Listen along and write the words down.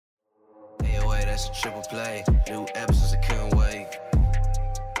that's a triple play. New episodes, I couldn't wait.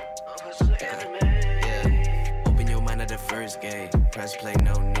 Yeah, open your mind at the first gate. Press play,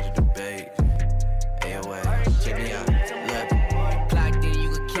 no need to debate. AOA, check me out. Look, plugged in,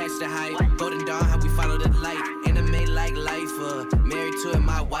 you can catch the hype. Golden Dawn, how we follow the light. Anime like life, married to it,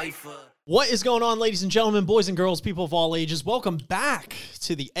 my wife. What is going on, ladies and gentlemen, boys and girls, people of all ages? Welcome back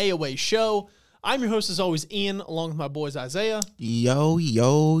to the AOA show. I'm your host, as always, Ian, along with my boys Isaiah. Yo,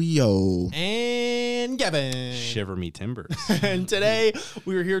 yo, yo. And Gavin. Shiver me timbers. And today,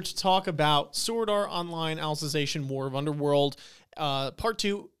 we are here to talk about Sword Art Online Alicization War of Underworld, Part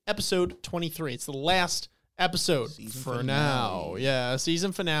 2, Episode 23. It's the last episode Season for finale. now. Yeah,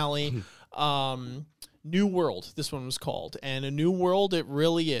 season finale. New World, this one was called. And a new world it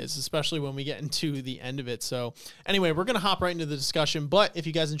really is, especially when we get into the end of it. So anyway, we're going to hop right into the discussion. But if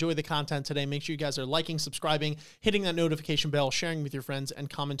you guys enjoy the content today, make sure you guys are liking, subscribing, hitting that notification bell, sharing with your friends, and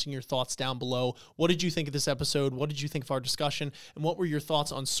commenting your thoughts down below. What did you think of this episode? What did you think of our discussion? And what were your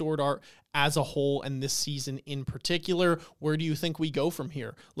thoughts on Sword Art as a whole and this season in particular? Where do you think we go from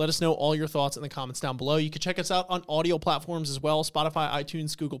here? Let us know all your thoughts in the comments down below. You can check us out on audio platforms as well, Spotify,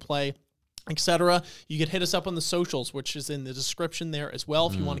 iTunes, Google Play, etc. You could hit us up on the socials, which is in the description there as well.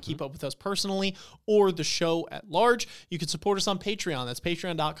 If you want to keep up with us personally or the show at large, you can support us on Patreon. That's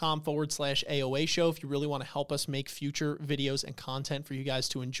patreon.com/AOA show. If you really want to help us make future videos and content for you guys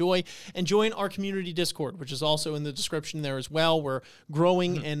to enjoy, and join our community Discord, which is also in the description there as well. We're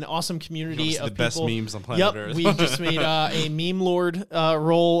growing an awesome community of the best people. memes on planet Earth. We just made a meme lord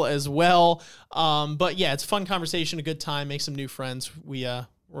role as well. But yeah, it's a fun conversation, a good time, make some new friends.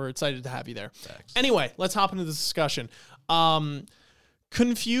 We're excited to have you there. Thanks. Anyway, let's hop into this discussion.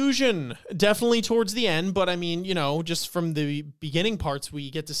 Confusion, definitely towards the end, but I mean, you know, just from the beginning parts, we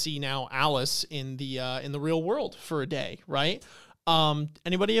get to see now Alice in the real world for a day, right?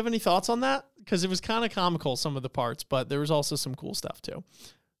 Anybody have any thoughts on that? Because it was kind of comical, some of the parts, but there was also some cool stuff too.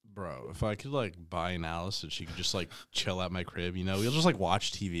 Bro, if I could like buy an Alice and she could just like chill at my crib, you know, we'll just like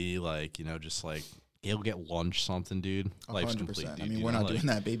watch TV, like, you know, just like he'll get lunch, something, dude. Life's 100%. complete, dude. I mean, you we're know, not like, doing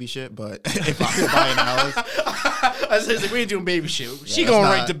that baby shit, but if I could buy an Alice, I was like, we ain't doing baby shit. She that's going not-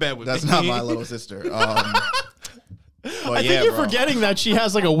 right to bed with that's me. not my little sister. I think you're forgetting that she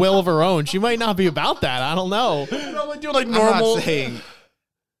has like a will of her own. She might not be about that. I don't know. You know, like doing like I'm normal. not saying.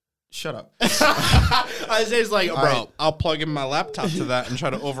 Shut up. Isaiah's like, bro, right. I'll plug in my laptop to that and try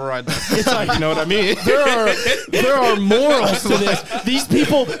to override that. It's like, you know what I mean? There are morals to this. These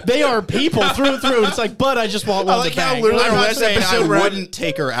people, they are people through and through. It's like, but I just want one like to how bang. literally I'm not last saying episode, I right? wouldn't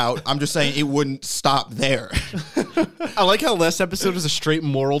take her out. I'm just saying it wouldn't stop there. I like how last episode was a straight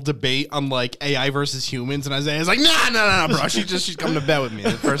moral debate on like AI versus humans, and Isaiah's like, nah, bro. She's coming to bed with me.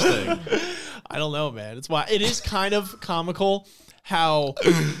 The first thing. I don't know, man. It's why it is kind of comical how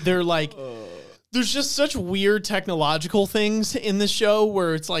they're like, there's just such weird technological things in this show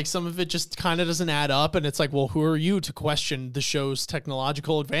where it's like some of it just kind of doesn't add up. And it's like, well, who are you to question the show's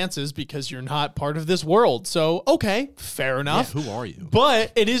technological advances because you're not part of this world? So, okay, fair enough. Yeah, who are you?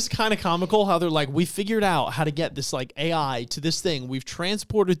 But it is kind of comical how they're like, we figured out how to get this like AI to this thing. We've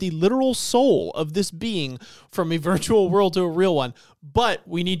transported the literal soul of this being from a virtual world to a real one, but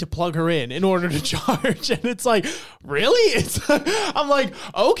we need to plug her in order to charge. And it's like, really? I'm like,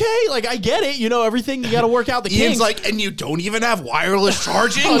 okay, like I get it. You know, everything you got to work out the Ian's kinks. like, and you don't even have wireless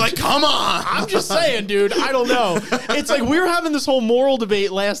charging? Like, come on. I'm just saying, dude. I don't know. It's like we were having this whole moral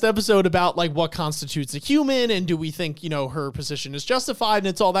debate last episode about like what constitutes a human and do we think, you know, her position is justified and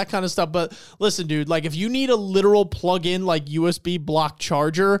it's all that kind of stuff. But listen, dude, like if you need a literal plug-in like USB block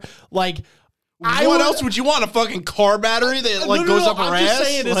charger, like What else would you want? A fucking car battery that like goes up her I'm ass? just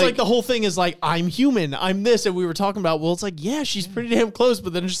saying, it's like the whole thing is like, I'm human, I'm this, and we were talking about, well, it's like, yeah, she's pretty damn close,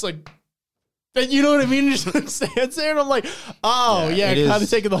 but then it's just like, you know what I mean? It just like stands there, and I'm like, oh, yeah, it kind of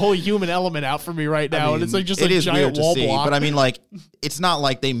is. taking the whole human element out for me right now, and it's like just it a is giant weird to wall see, block. but I mean, like, it's not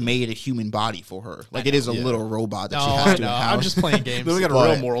like they made a human body for her. Like, it is a little robot that no, she I has to know. house. I'm just playing games. Then we got a But-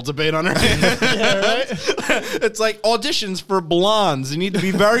 real moral debate on her hands. Yeah, right? It's like auditions for blondes. You need to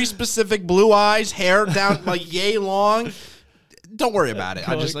be very specific, blue eyes, hair down like yay long. Don't worry about it.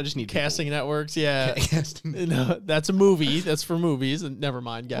 I just need casting networks. Yeah, Casting. no, that's a movie. That's for movies. And never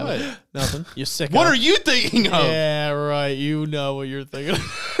mind, Gavin. What? Nothing. You sick. What are you thinking of? Yeah, right. You know what you're thinking.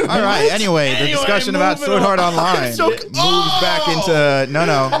 All right. Anyway, the discussion about moving Sword Art on. Online So- moves back into no.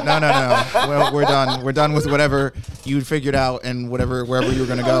 Well, we're done. We're done with whatever you figured out and wherever you were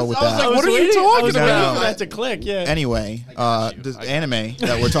gonna go with I was that. like, what are you waiting- talking I was about? waiting for that to click. Yeah. Anyway, the anime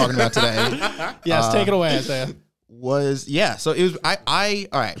that we're talking about today Yes, take it away, Isaiah. was so it was I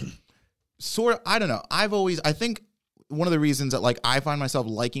all right. I don't know. I think one of the reasons that like I find myself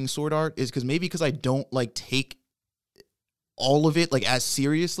liking Sword Art is because I don't like take all of it like as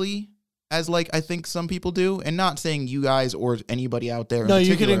seriously as like I think some people do, and not saying you guys or anybody out there. No, in you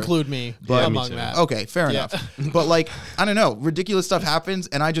could particular, include me but among that. Okay, fair enough. But like I don't know, ridiculous stuff happens,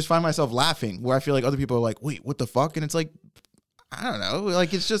 and I just find myself laughing where I feel like other people are like, "Wait, what the fuck?" And it's like, I don't know,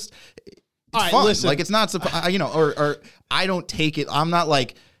 like it's just it's fun. Listen. Like it's not or I don't take it. I'm not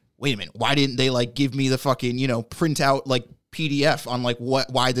like, wait a minute, why didn't they like give me the fucking print out like PDF on like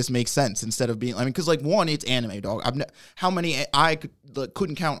why this makes sense instead of being, I mean, because like one, it's anime, dog. How many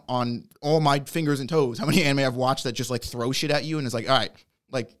couldn't count on all my fingers and toes how many anime I've watched that just like throw shit at you and it's like, all right,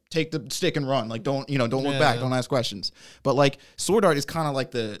 like take the stick and run, like don't look back, don't ask questions. But like Sword Art is kind of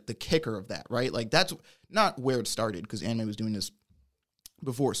like the kicker of that, right? Like that's not where it started because anime was doing this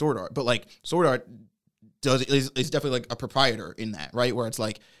before Sword Art, but like Sword Art is definitely like a proprietor in that, right? Where it's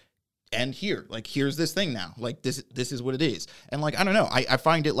like, and here's this thing now. Like this is what it is. And like, I don't know. I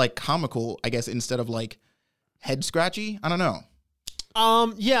find it like comical, I guess, instead of like head scratchy. I don't know.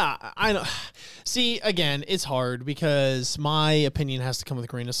 Yeah, I know. See, again, it's hard because my opinion has to come with a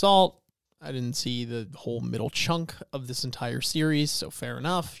grain of salt. I didn't see the whole middle chunk of this entire series, so fair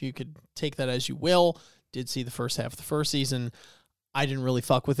enough. You could take that as you will. Did see the first half of the first season. I didn't really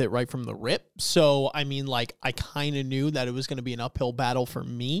fuck with it right from the rip. So, I mean, like, I kind of knew that it was going to be an uphill battle for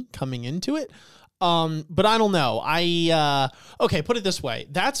me coming into it. But I don't know. Okay, put it this way.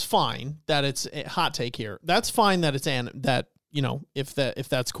 That's fine that it's a hot take here. That's fine that it's if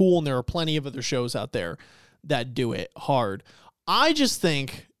that's cool, and there are plenty of other shows out there that do it hard. I just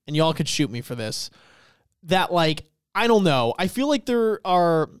think, and y'all could shoot me for this, that like, I don't know. I feel like there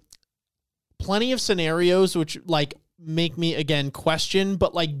are plenty of scenarios which like make me again question,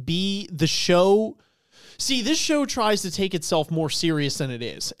 but like the show. See, this show tries to take itself more serious than it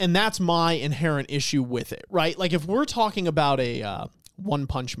is, and that's my inherent issue with it, right? Like if we're talking about a One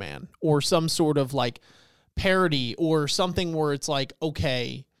Punch Man or some sort of like parody or something where it's like,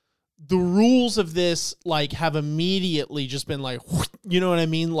 okay, the rules of this like have immediately just been like, you know what I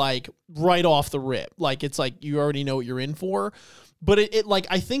mean? Like right off the rip. Like it's like you already know what you're in for. But it like,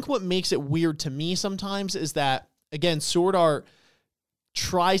 I think what makes it weird to me sometimes is that, again, Sword Art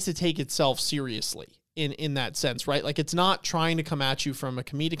tries to take itself seriously in that sense, right? Like it's not trying to come at you from a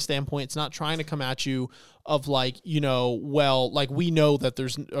comedic standpoint. It's not trying to come at you of like, well, like we know that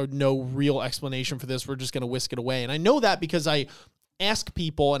there's no real explanation for this. We're just going to whisk it away. And I know that because I ask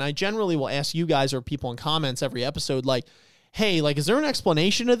people, and I generally will ask you guys or people in comments every episode, like, hey, like, is there an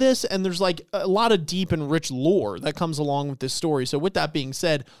explanation of this? And there's like a lot of deep and rich lore that comes along with this story. So with that being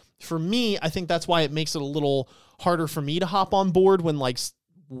said, for me, I think that's why it makes it a little harder for me to hop on board when like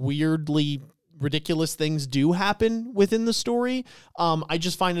weirdly ridiculous things do happen within the story. I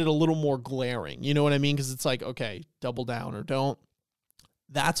just find it a little more glaring. You know what I mean? Because it's like, okay, double down or don't.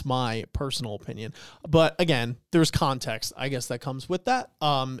 That's my personal opinion. But again, there's context, I guess, that comes with that.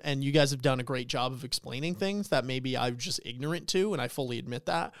 And you guys have done a great job of explaining things that maybe I'm just ignorant to, and I fully admit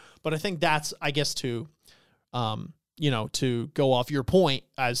that. But I think that's, I guess, to go off your point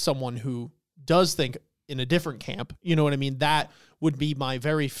as someone who does think in a different camp, you know what I mean? That would be my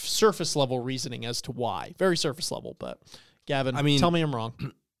very surface level reasoning as to why. Very surface level. But Gavin, I mean, tell me I'm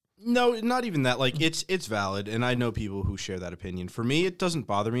wrong. No, not even that. Like, it's valid, and I know people who share that opinion. For me, it doesn't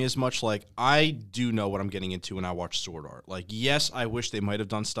bother me as much. Like, I do know what I'm getting into when I watch Sword Art. Like, yes, I wish they might have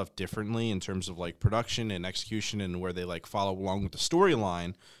done stuff differently in terms of, like, production and execution and where they, like, follow along with the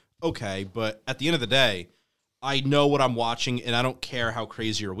storyline. Okay, but at the end of the day, I know what I'm watching, and I don't care how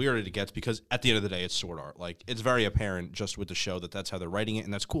crazy or weird it gets because at the end of the day, it's Sword Art. Like, it's very apparent just with the show that that's how they're writing it,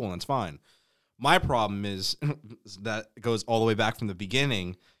 and that's cool, and that's fine. My problem is that it goes all the way back from the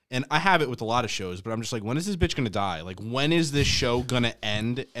beginning. And I have it with a lot of shows, but I'm just like, when is this bitch going to die? Like, when is this show going to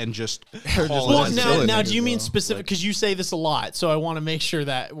end and just call it? Now, do you mean specific? Because you say this a lot, so I want to make sure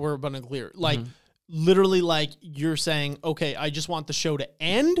that we're abundantly clear. Like, literally, like, you're saying, okay, I just want the show to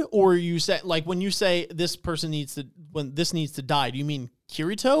end? Or you say, like, when you say this person needs to, when this needs to die, do you mean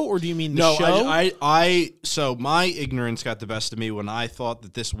Kirito, or do you mean the show? So my ignorance got the best of me when I thought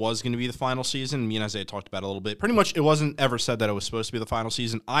that this was going to be the final season. Me and Isaiah talked about it a little bit. Pretty much, it wasn't ever said that it was supposed to be the final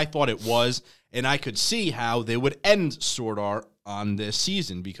season. I thought it was, and I could see how they would end Sword Art on this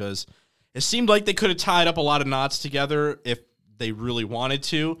season because it seemed like they could have tied up a lot of knots together if they really wanted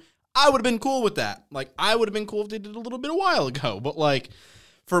to. I would have been cool with that. Like, I would have been cool if they did a little bit a while ago. But, like,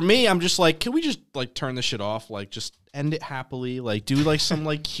 for me, I'm just like, can we just, like, turn this shit off? Like, just end it happily. Like, do, like, some,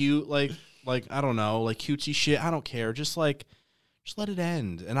 like, cute, like I don't know, like, cutesy shit. I don't care. Just, like, just let it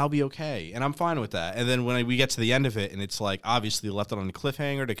end and I'll be okay. And I'm fine with that. And then when we get to the end of it and it's like, obviously left it on a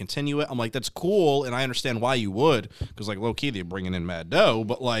cliffhanger to continue it, I'm like, that's cool. And I understand why you would, because like low key, they're bringing in mad dough.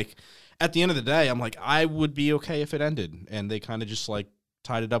 But like at the end of the day, I'm like, I would be okay if it ended. And they kind of just like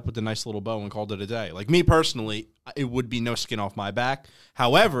tied it up with a nice little bow and called it a day. Like me personally, it would be no skin off my back.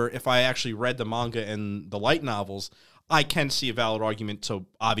 However, if I actually read the manga and the light novels, I can see a valid argument to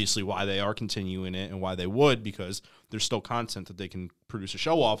obviously why they are continuing it and why they would, because there's still content that they can produce a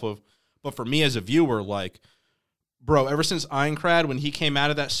show off of. But for me as a viewer, like, bro, ever since Aincrad, when he came out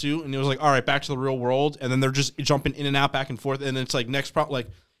of that suit and it was like, all right, back to the real world, and then they're just jumping in and out, back and forth, and then it's like next problem, like,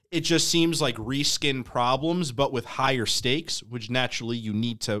 it just seems like reskin problems, but with higher stakes, which naturally you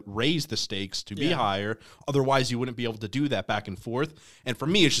need to raise the stakes to be higher. Otherwise, you wouldn't be able to do that back and forth. And for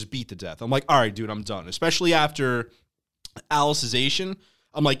me, it's just beat to death. I'm like, all right, dude, I'm done. Especially after Alicization,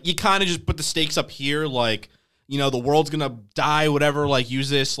 I'm like, you kind of just put the stakes up here, like, you know, the world's gonna die, whatever, like, use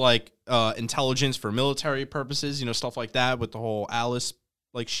this, like, intelligence for military purposes, you know, stuff like that with the whole Alice,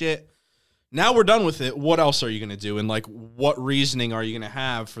 like, shit. Now we're done with it. What else are you going to do? And, like, what reasoning are you going to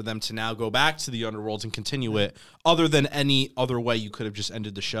have for them to now go back to the underworlds and continue it other than any other way you could have just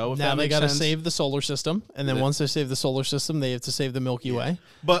ended the show? If now that they got to save the solar system. And then once they save the solar system, they have to save the Milky Way.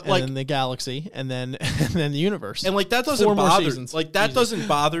 But, and like, then the galaxy. And then the universe. And, like, that doesn't 4 more bother. seasons. Like, that Easy. doesn't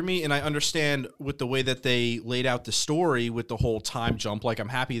bother me. And I understand with the way that they laid out the story with the whole time jump. Like, I'm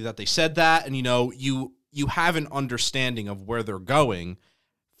happy that they said that. And, you know, you have an understanding of where they're going.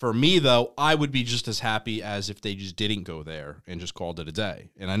 For me, though, I would be just as happy as if they just didn't go there and just called it a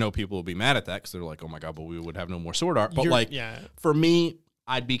day. And I know people will be mad at that because they're like, oh, my God, but we would have no more Sword Art. But, for me,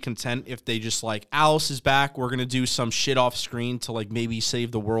 I'd be content if they just, like, Alice is back. We're going to do some shit off screen to, like, maybe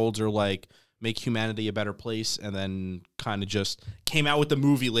save the world or, like, make humanity a better place. And then kind of just came out with the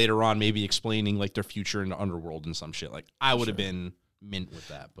movie later on, maybe explaining, like, their future in the underworld and some shit. Like, I would have been mint with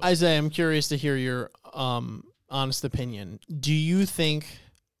that. But. Isaiah, I'm curious to hear your honest opinion. Do you think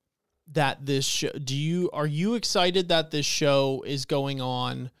that this show, are you excited that this show is going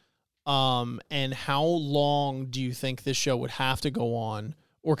on? And how long do you think this show would have to go on,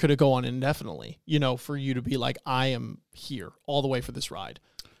 or could it go on indefinitely, you know, for you to be like, I am here all the way for this ride?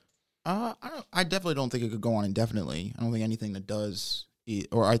 I definitely don't think it could go on indefinitely. I don't think anything that does,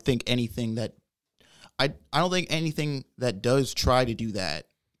 or I think anything that, I don't think anything that does try to do that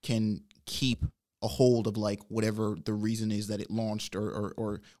can keep a hold of, like, whatever the reason is that it launched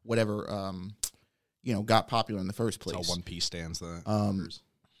or whatever, you know, got popular in the first place. That's how One Piece stands that. I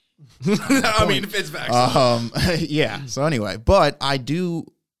mean, if it's facts. Yeah. So anyway, but I do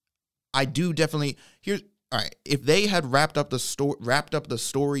definitely, here's, all right, if they had wrapped up the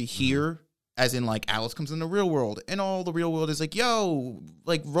story here, as in, like, Alice comes in the real world, and all the real world is like, yo,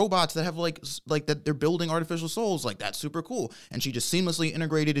 like, robots that have, like that they're building artificial souls, like, that's super cool. And she just seamlessly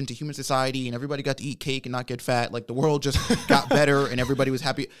integrated into human society, and everybody got to eat cake and not get fat. Like, the world just got better, and everybody was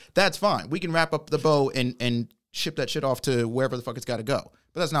happy. That's fine. We can wrap up the bow and ship that shit off to wherever the fuck it's got to go.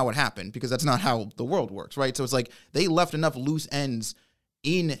 But that's not what happened, because that's not how the world works, right? So it's like they left enough loose ends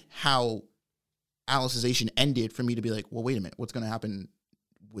in how Alicization ended for me to be like, well, wait a minute, what's going to happen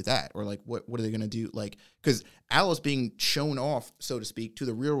with that? Or, like, what are they gonna do? Like, because Alice being shown off, so to speak, to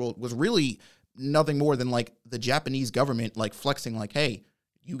the real world was really nothing more than, like, the Japanese government, like, flexing, like, hey,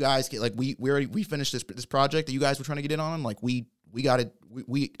 you guys get, like, we finished this project that you guys were trying to get in on, like, we got it,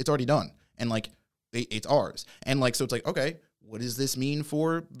 we it's already done, and, like, it's ours. And, like, so it's like, okay, what does this mean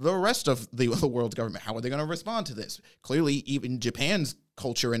for the rest of the world's government? How are they going to respond to this? Clearly, even Japan's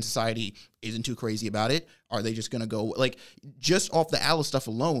culture and society isn't too crazy about it. Are they just going to go, like, just off the Alice stuff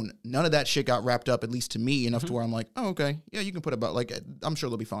alone, none of that shit got wrapped up, at least to me, enough to where I'm like, oh, okay, yeah, you can put about, like, I'm sure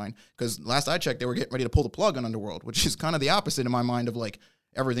they'll be fine. Because last I checked, they were getting ready to pull the plug on Underworld, which is kind of the opposite in my mind of, like,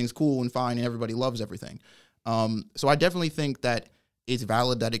 everything's cool and fine and everybody loves everything. So I definitely think that it's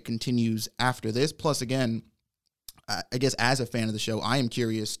valid that it continues after this. Plus, again, I guess as a fan of the show, I am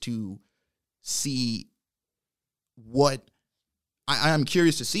curious to see what I'm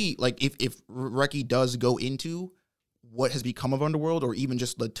curious to see, like, if Reki does go into what has become of Underworld, or even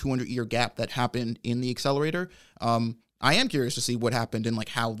just the 200-year gap that happened in the Accelerator. I am curious to see what happened and, like,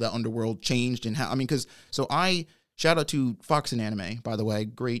 how the Underworld changed and how, I mean, because, so shout out to Fox and Anime, by the way,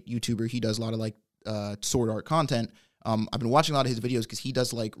 great YouTuber. He does a lot of, like, Sword Art content. I've been watching a lot of his videos because he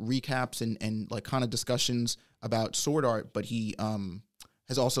does, like, recaps and like, kind of discussions about Sword Art, but he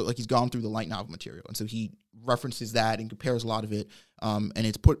has also, like, he's gone through the light novel material, and so he references that and compares a lot of it, and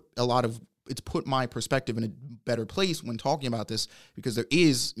it's put my perspective in a better place when talking about this, because there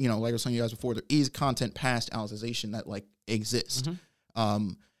is, you know, like I was telling you guys before, there is content past Alicization that, like, exists.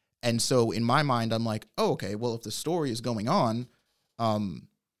 And so in my mind, I'm like, oh, okay, well, if the story is going on,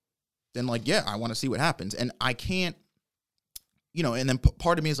 then like, yeah, I want to see what happens. And I can't, and then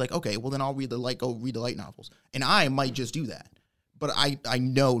part of me is like, okay, well then I'll go read the light novels. And I might just do that. But I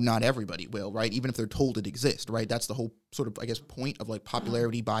know not everybody will, right? Even if they're told it exists, right? That's the whole sort of, I guess, point of like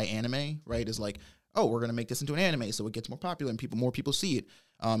popularity by anime, right? Is like, oh, we're going to make this into an anime so it gets more popular and more people see it.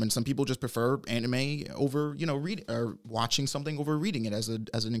 And some people just prefer anime over, reading or watching something over reading it as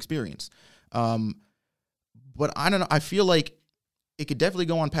an experience. But I don't know. I feel like it could definitely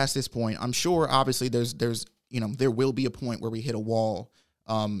go on past this point. I'm sure, obviously, there's there will be a point where we hit a wall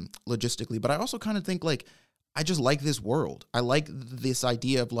logistically. But I also kind of think like, I just like this world. I like this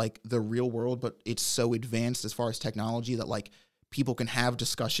idea of like the real world, but it's so advanced as far as technology that like people can have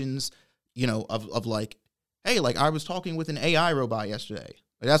discussions, of like, hey, like I was talking with an AI robot yesterday.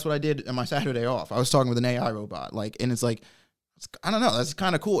 Like that's what I did on my Saturday off. I was talking with an AI robot, like, and it's like, I don't know, that's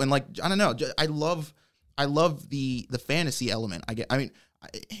kind of cool. And like, I don't know, I love the fantasy element. I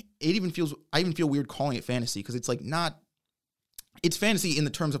even feel weird calling it fantasy because it's like it's fantasy in the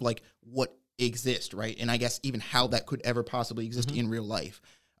terms of like what exist, right? And I guess even how that could ever possibly exist in real life.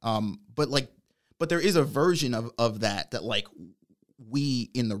 But there is a version of that like we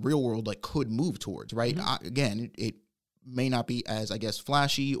in the real world like could move towards, right? Again, it may not be as, I guess,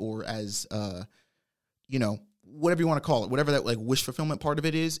 flashy or as whatever you want to call it, whatever that like wish fulfillment part of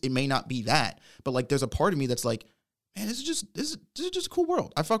it is, it may not be that. But like there's a part of me that's like, man, this is just a cool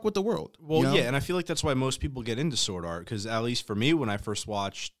world. I fuck with the world. Well, yeah, and I feel like that's why most people get into Sword Art, because at least for me, when I first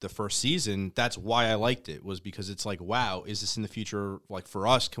watched the first season, that's why I liked it, was because it's like, wow, is this in the future, like for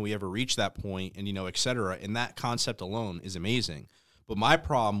us, can we ever reach that point, and et cetera, and that concept alone is amazing. But my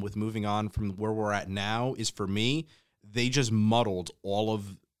problem with moving on from where we're at now is, for me, they just muddled all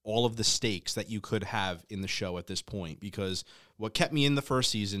of the stakes that you could have in the show at this point, because what kept me in the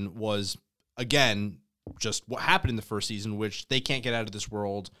first season was, again, just what happened in the first season, which they can't get out of this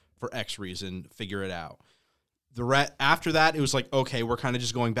world for X reason, figure it out. After that, it was like, okay, we're kind of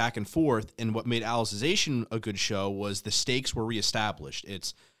just going back and forth, and what made Alicization a good show was the stakes were reestablished.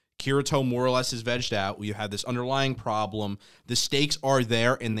 It's Kirito more or less is vegged out. You have this underlying problem. The stakes are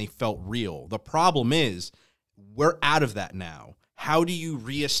there, and they felt real. The problem is, we're out of that now. How do you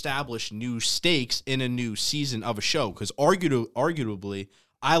reestablish new stakes in a new season of a show? Because arguably,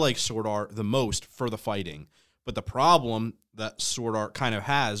 I like Sword Art the most for the fighting. But the problem that Sword Art kind of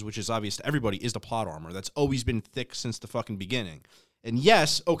has, which is obvious to everybody, is the plot armor. That's always been thick since the fucking beginning. And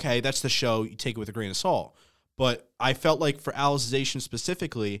yes, okay, that's the show. You take it with a grain of salt. But I felt like for Alicization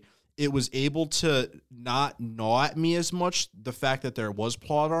specifically, it was able to not gnaw at me as much, the fact that there was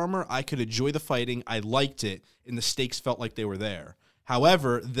plot armor. I could enjoy the fighting. I liked it. And the stakes felt like they were there.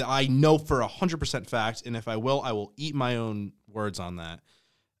 However, I know for 100% fact, and if I will eat my own words on that,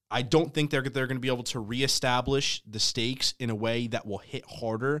 I don't think they're going to be able to reestablish the stakes in a way that will hit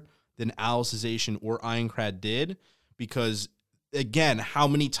harder than Alicization or Aincrad did, because, again, how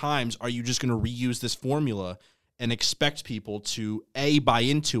many times are you just going to reuse this formula and expect people to, A, buy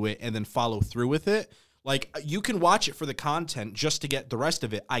into it and then follow through with it? Like, you can watch it for the content just to get the rest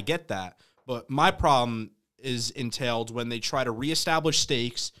of it. I get that. But my problem is entailed when they try to reestablish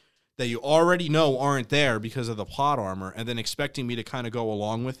stakes that you already know aren't there because of the plot armor, and then expecting me to kind of go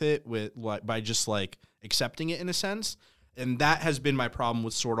along with it by just like accepting it in a sense. And that has been my problem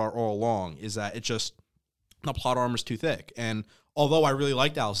with Sword Art all along, is that the plot armor is too thick. And although I really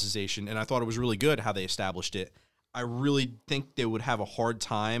liked Alicization and I thought it was really good how they established it, I really think they would have a hard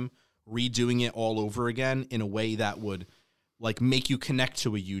time redoing it all over again in a way that would like make you connect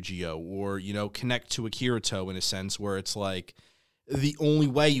to a Yu-Gi-Oh! Or, connect to a Kirito in a sense, where it's like, the only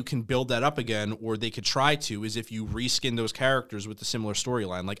way you can build that up again, or they could try to, is if you reskin those characters with a similar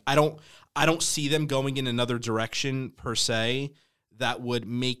storyline. Like, I don't see them going in another direction per se that would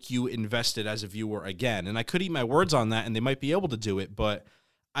make you invested as a viewer again. And I could eat my words on that, and they might be able to do it, but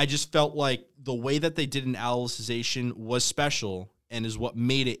I just felt like the way that they did an Alicization was special and is what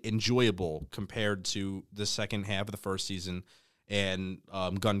made it enjoyable compared to the second half of the first season and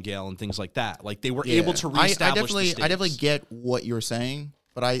Gun Gale and things like that. Like, they were able to reestablish the stakes. I definitely get what you're saying,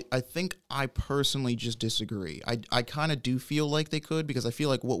 but I think I personally just disagree. I kind of do feel like they could, because I feel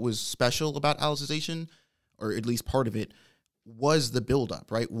like what was special about Alicization, or at least part of it, was the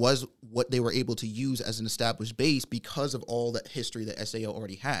buildup, right? Was what they were able to use as an established base because of all that history that SAO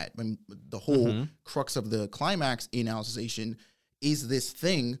already had. I mean, the whole crux of the climax in Alicization is this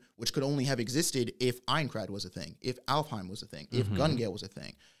thing which could only have existed if Aincrad was a thing, if Alfheim was a thing, if Gun Gale was a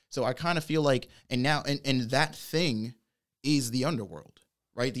thing. So I kind of feel like, and that thing is the underworld,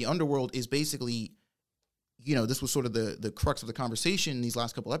 right? The underworld is basically, this was sort of the crux of the conversation in these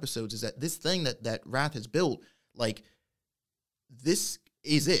last couple episodes, is that this thing that Wrath has built, like, this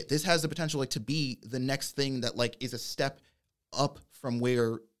is it. This has the potential like to be the next thing that like is a step up from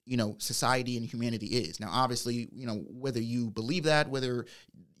where, you know, society and humanity is. Now, obviously, you know, whether you believe that, whether,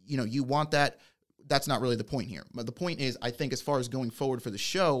 you know, you want that, that's not really the point here. But the point is, I think as far as going forward for the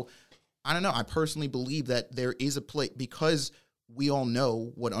show, I don't know. I personally believe that there is a place, because we all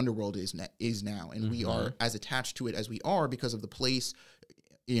know what Underworld is now, and we are as attached to it as we are because of the place,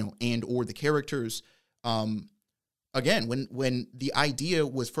 you know, and or the characters. Again, when the idea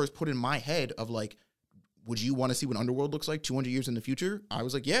was first put in my head of like, would you want to see what Underworld looks like 200 years in the future? I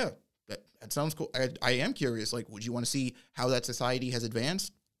was like, yeah, that sounds cool. I am curious. Like, would you want to see how that society has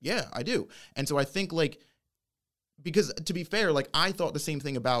advanced? Yeah, I do. And so I think like, because to be fair, like I thought the same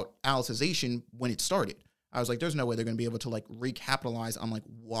thing about Alicization when it started. I was like, there's no way they're going to be able to like recapitalize on like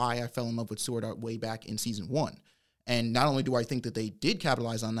why I fell in love with Sword Art way back in season 1. And not only do I think that they did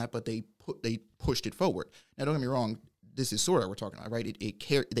capitalize on that, but they pushed it forward. Now, don't get me wrong, this is Sword Art we're talking about, right?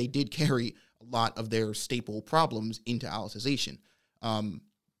 They did carry a lot of their staple problems into Alicization.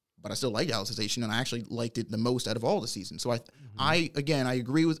 But I still liked Alicization, and I actually liked it the most out of all the seasons. So I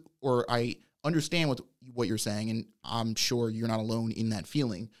agree with, or I understand what you're saying, and I'm sure you're not alone in that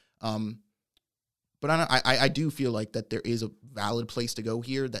feeling. But I do feel like that there is a valid place to go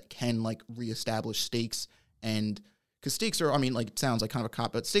here that can like reestablish stakes, and because stakes are, I mean, like it sounds like kind of a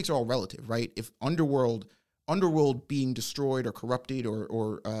cop, but stakes are all relative, right? If Underworld being destroyed or corrupted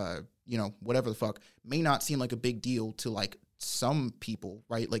or you know, whatever the fuck may not seem like a big deal to like some people,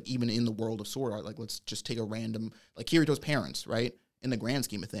 right? Like even in the world of Sword Art, like let's just take a random, like Kirito's parents, right? In the grand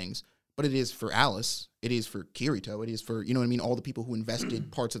scheme of things. But it is for Alice, it is for Kirito, it is for, you know what I mean, all the people who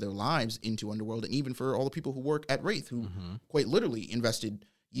invested parts of their lives into Underworld, and even for all the people who work at Wraith, who quite literally invested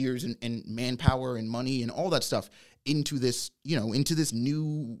years and manpower and money and all that stuff into this, you know, into this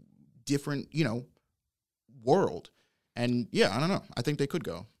new, different, you know, world. And yeah, I don't know. I think they could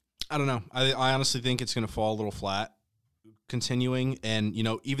go. I don't know. I honestly think it's going to fall a little flat continuing. And, you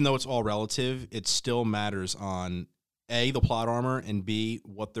know, even though it's all relative, it still matters on A, the plot armor, and B,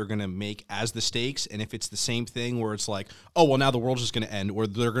 what they're going to make as the stakes. And if it's the same thing where it's like, oh, well, now the world's just going to end, or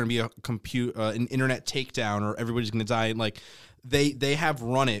they're going to be an internet takedown, or everybody's going to die. Like, they have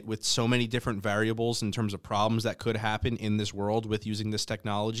run it with so many different variables in terms of problems that could happen in this world with using this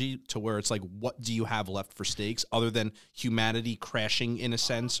technology, to where it's like, what do you have left for stakes other than humanity crashing in a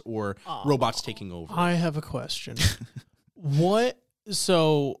sense, or robots taking over? I have a question.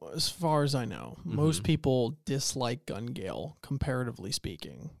 So, as far as I know, most people dislike Gun Gale, comparatively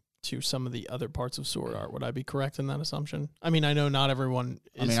speaking, to some of the other parts of Sword Art. Would I be correct in that assumption? I mean, I know not everyone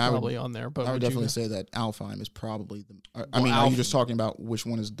is probably on there, but I would definitely say that Alfheim is probably the... are you just talking about which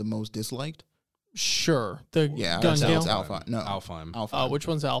one is the most disliked? Sure. Gun Gale? It's Alfheim. No. Alfheim. Which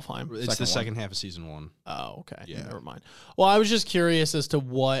one's Alfheim? It's the second half of season 1. Oh, okay. Yeah. Never mind. Well, I was just curious as to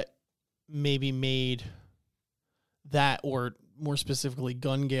what maybe made that, or more specifically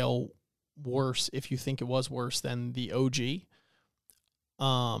Gun Gale, worse, if you think it was worse than the OG.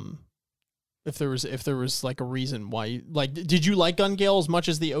 If there was like a reason why you, like, did you like Gun Gale as much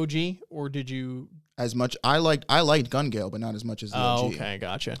as the OG, or did you as much? I liked Gun Gale, but not as much as the OG. Okay,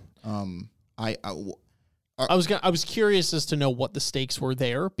 gotcha. I was curious as to know what the stakes were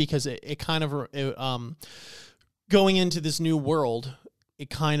there, because it kind of going into this new world, it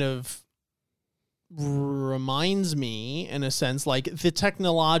kind of reminds me in a sense like the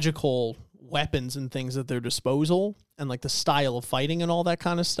technological weapons and things at their disposal, and like the style of fighting and all that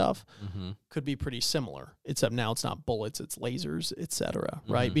kind of stuff could be pretty similar, except now it's not bullets, it's lasers, etc.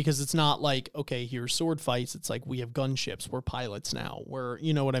 Right? Because it's not like, okay, here's sword fights, it's like we have gunships, we're pilots now, we're,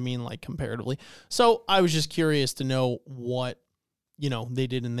 you know what I mean, like comparatively. So I was just curious to know what, you know, they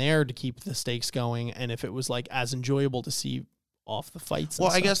did in there to keep the stakes going, and if it was like as enjoyable to see off the fights. Well,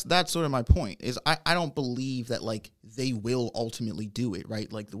 I guess that's sort of my point, is I don't believe that like they will ultimately do it, right?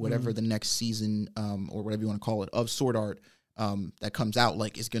 Like whatever the next season or whatever you want to call it of Sword Art that comes out,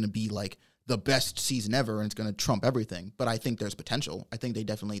 like, is going to be like the best season ever and it's going to trump everything. But I think there's potential. I think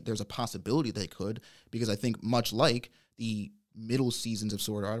there's a possibility they could, because I think much like the middle seasons of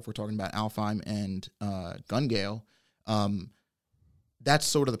Sword Art, if we're talking about Alfheim and Gun Gale, that's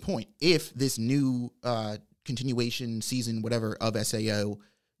sort of the point. If this new continuation season, whatever, of SAO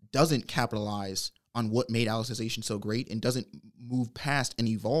doesn't capitalize on what made Alicization so great and doesn't move past and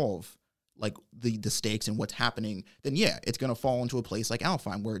evolve like the stakes and what's happening, then yeah, it's going to fall into a place like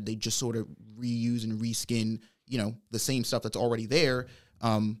Alfheim, where they just sort of reuse and reskin, you know, the same stuff that's already there,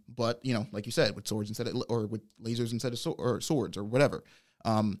 but, you know, like you said, with swords instead of, or with lasers instead of swords or whatever.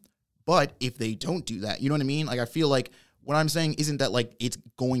 But if they don't do that, you know what I mean? Like, I feel like what I'm saying isn't that like it's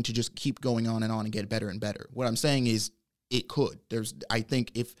going to just keep going on and get better and better. What I'm saying is it could. I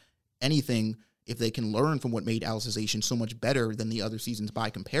think if anything, if they can learn from what made Alicization so much better than the other seasons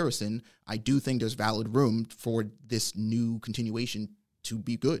by comparison, I do think there's valid room for this new continuation to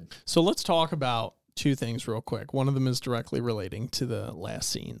be good. So let's talk about two things real quick. One of them is directly relating to the last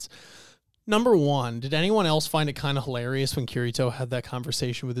scenes. Number one, did anyone else find it kind of hilarious when Kirito had that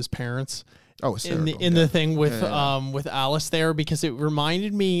conversation with his parents? Oh, in the thing with Alice there, because it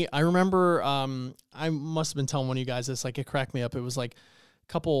reminded me. I remember I must have been telling one of you guys this. Like, it cracked me up. It was like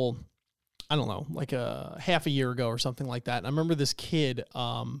a couple, I don't know, like a half a year ago or something like that. And I remember this kid,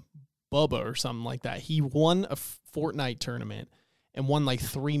 Bubba or something like that. He won a Fortnite tournament and won like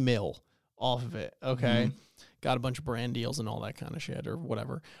 $3 million off of it. Okay, got a bunch of brand deals and all that kind of shit or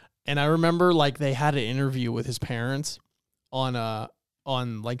whatever. And I remember like they had an interview with his parents on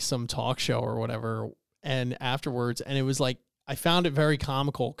like some talk show or whatever, and afterwards, and it was like, I found it very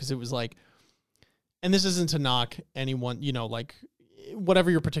comical because it was like, and this isn't to knock anyone, you know, like whatever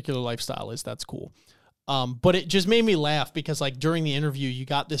your particular lifestyle is, that's cool. But it just made me laugh because like during the interview, you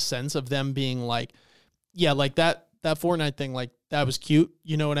got this sense of them being like, yeah, like that Fortnite thing, like that was cute.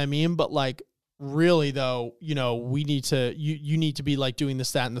 You know what I mean? But like, really though, you know, we need to, you need to be like doing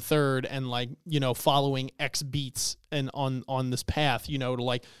this, that, and the third, and like, you know, following X beats and on this path, you know, to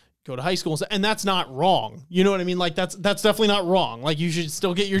like go to high school and that's not wrong. You know what I mean? Like that's definitely not wrong. Like you should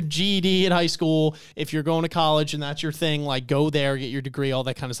still get your GED at high school. If you're going to college and that's your thing, like go there, get your degree, all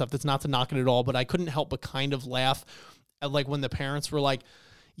that kind of stuff. That's not to knock it at all, but I couldn't help but kind of laugh at like when the parents were like,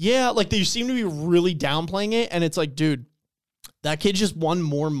 yeah, like they seem to be really downplaying it. And it's like, dude, that kid just won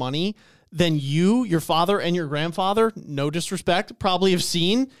more money than you, your father, and your grandfather, no disrespect, probably have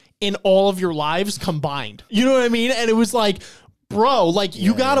seen in all of your lives combined. You know what I mean? And it was like, bro, like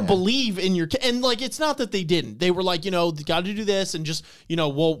you got to believe in your kid. And like, it's not that they didn't. They were like, you know, got to do this and just, you know,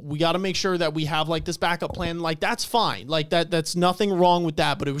 well, we got to make sure that we have like this backup plan. Like that's fine. Like that's nothing wrong with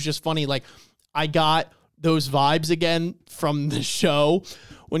that. But it was just funny. Like I got those vibes again from the show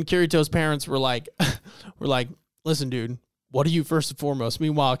when Kirito's parents were like, listen, dude, what are you first and foremost?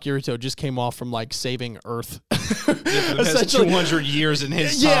 Meanwhile, Kirito just came off from like saving Earth. That's 200 years in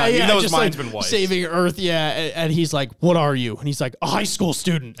his time. Even though his mind's been wiped. Saving Earth, yeah. And he's like, what are you? And he's like, a high school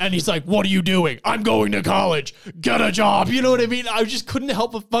student. And he's like, what are you doing? I'm going to college. Get a job. You know what I mean? I just couldn't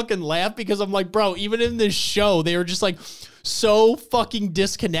help but fucking laugh because I'm like, bro, even in this show, they were just like so fucking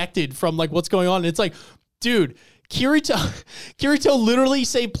disconnected from like what's going on. And it's like, dude, Kirito literally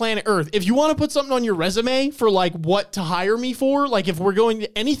saved planet Earth. If you want to put something on your resume for like what to hire me for, like if we're going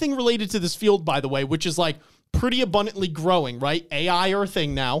to anything related to this field, by the way, which is like pretty abundantly growing, right? AI are a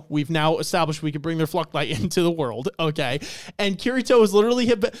thing now. We've now established we could bring their Fluctlight into the world, okay? And Kirito is literally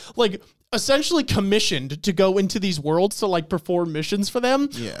like essentially commissioned to go into these worlds to like perform missions for them.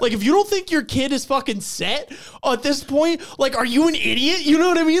 Yeah. Like if you don't think your kid is fucking set at this point, like are you an idiot? You know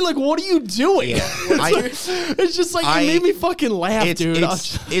what I mean? Like what are you doing? Yeah. It's just like it made me fucking laugh, dude.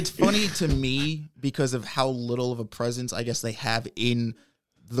 It's funny to me because of how little of a presence I guess they have in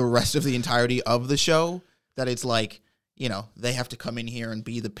the rest of the entirety of the show. That it's like, you know, they have to come in here and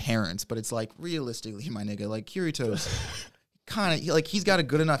be the parents, but it's like realistically, my nigga, like Kirito's kind of like he's got a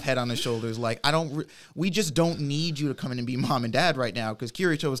good enough head on his shoulders. Like we just don't need you to come in and be mom and dad right now because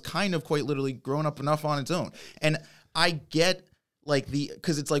Kirito is kind of quite literally grown up enough on its own. And I get like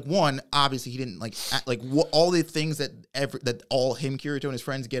because it's like one, obviously he didn't like all the things that all him, Kirito, and his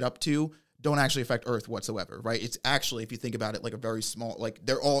friends get up to don't actually affect Earth whatsoever, right? It's actually, if you think about it, like a very small, like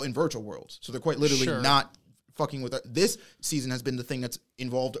they're all in virtual worlds, so they're quite literally not fucking with this season has been the thing that's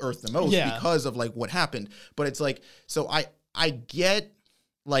involved Earth the most because of like what happened. But it's like, so I get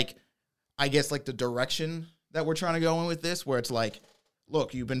like, I guess like the direction that we're trying to go in with this, where it's like,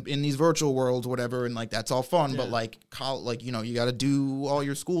 look, you've been in these virtual worlds, whatever, and like that's all fun, but like, you know, you got to do all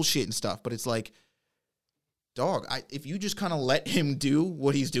your school shit and stuff. But it's like, dog, if you just kind of let him do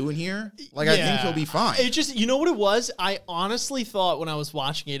what he's doing here, like I think he'll be fine. It just, you know what it was? I honestly thought when I was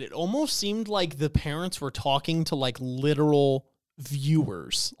watching it, it almost seemed like the parents were talking to like literal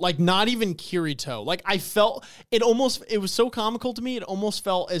viewers, like not even Kirito. Like I felt it was so comical to me. It almost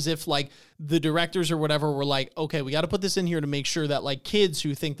felt as if like the directors or whatever were like, okay, we got to put this in here to make sure that like kids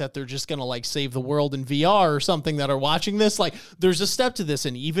who think that they're just going to like save the world in VR or something that are watching this, like there's a step to this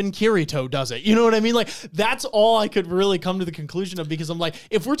and even Kirito does it. You know what I mean? Like that's all I could really come to the conclusion of, because I'm like,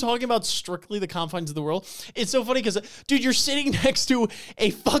 if we're talking about strictly the confines of the world, it's so funny because dude, you're sitting next to a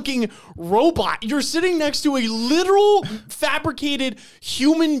fucking robot. You're sitting next to a literal fabricated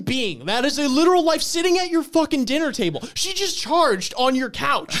human being. That is a literal life sitting at your fucking dinner table. She just charged on your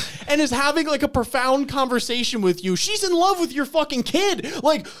couch and is having like a profound conversation with you. She's in love with your fucking kid.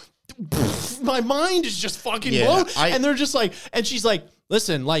 Like, my mind is just fucking Yeah, blown. I- And they're just like, and she's like,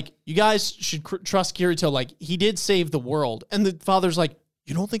 listen, like, you guys should trust Kirito. Like, he did save the world. And the father's like,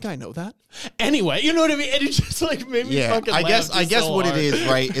 you don't think I know that? Anyway, you know what I mean? And it just like made me fucking laugh. I guess so what hard. it is,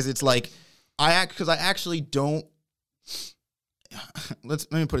 right, is it's like because I actually don't.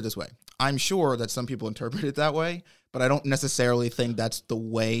 Let me put it this way. I'm sure that some people interpret it that way, but I don't necessarily think that's the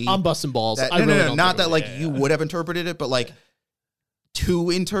way. I'm busting balls. That, I no, really no, don't not think that it- like yeah, you yeah. would have interpreted it, but like to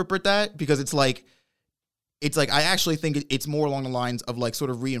interpret that, because it's like I actually think it's more along the lines of like sort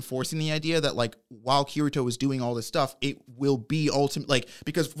of reinforcing the idea that like while Kirito is doing all this stuff, it will be ultimate, like,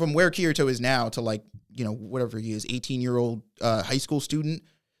 because from where Kirito is now to like, you know, whatever he is, 18-year-old high school student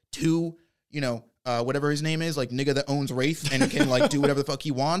to, you know, whatever his name is, like nigga that owns Wraith and can like do whatever the fuck he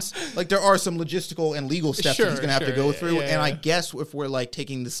wants. Like there are some logistical and legal steps that he's gonna have to go through. yeah, and I yeah. guess if we're like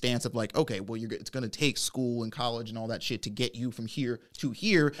taking the stance of like, okay, well it's gonna take school and college and all that shit to get you from here to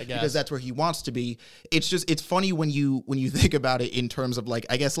here guess. because that's where he wants to be. It's funny when you think about it in terms of like,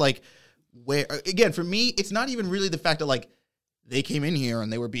 I guess like where, again, for me, it's not even really the fact that like they came in here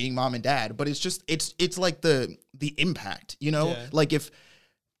and they were being mom and dad, but it's just it's like the impact, you know? Yeah. Like if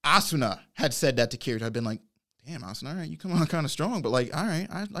Asuna had said that to Kirito, I'd been like, damn, Asuna, all right, you come on kind of strong, but like, all right,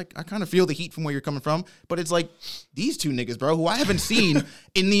 I kind of feel the heat from where you're coming from. But it's like these two niggas, bro, who I haven't seen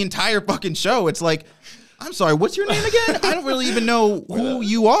in the entire fucking show. It's like, I'm sorry, what's your name again? I don't really even know who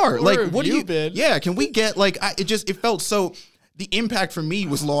you are. Where Like, have what do you you been? Yeah, can we get like? It felt so. The impact for me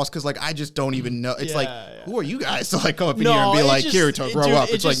was lost because like I just don't even know. It's Yeah, like, yeah. who are you guys to like come up in here and be it like, just- Kirito, grow dude, up?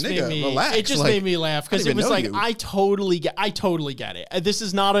 it It's like, just made nigga, me, relax. It just Like, made me laugh because I it didn't was even like, know you. I totally get it. This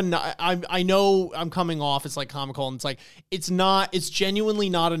is not I know I'm coming off. It's like comical, and it's like it's genuinely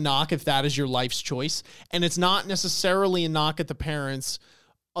not a knock if that is your life's choice, and it's not necessarily a knock at the parents,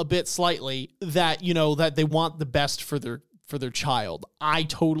 a bit slightly, that you know that they want the best for their child. I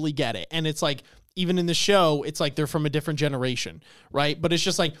totally get it, and it's like even in the show, it's like they're from a different generation, right? But it's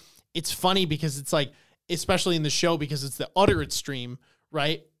just like it's funny because it's like, especially in the show, because it's the utter extreme,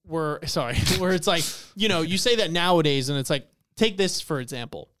 right? Where it's like, you know, you say that nowadays and it's like, take this for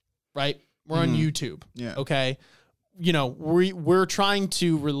example, right? We're on YouTube. Yeah. Okay. You know, we're trying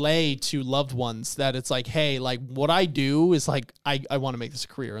to relay to loved ones that it's like, hey, like what I do is like, I want to make this a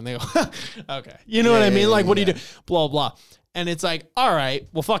career. And they go, okay. You know what I mean? Like, what do you do? Blah, blah. And it's like, all right,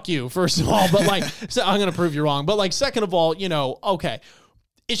 well, fuck you, first of all. But like, so I'm going to prove you wrong. But like, second of all, you know, okay.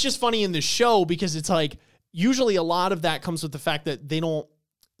 It's just funny in the show because it's like, usually a lot of that comes with the fact that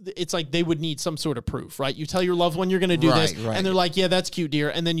it's like they would need some sort of proof, right? You tell your loved one you're going to do this, Right. and they're like, yeah, that's cute, dear.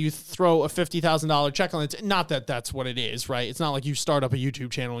 And then you throw a $50,000 check on it. Not that that's what it is, right? It's not like you start up a YouTube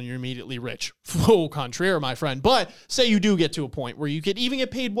channel and you're immediately rich. Au contraire, my friend. But say you do get to a point where you could even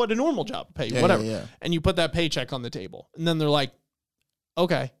get paid what a normal job would pay you, Yeah, whatever. yeah. And you put that paycheck on the table. And then they're like,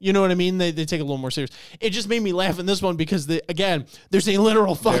 okay. You know what I mean? They take it a little more serious. It just made me laugh in this one because, again, there's a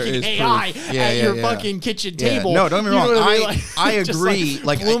literal fucking is AI proof. at Yeah, your yeah. fucking kitchen Yeah. table. No, don't get me You know wrong. what I mean? I It just, agree.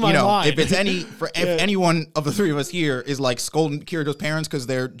 Like, blew my you know, mind. if it's if any one of the three of us here is like scolding Kirito's parents because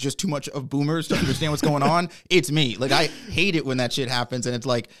they're just too much of boomers to understand what's going on, it's me. Like, I hate it when that shit happens, and it's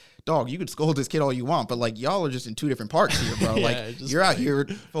like, dog, you could scold this kid all you want, but like y'all are just in two different parts here, bro. Yeah, Like, it's just you're out here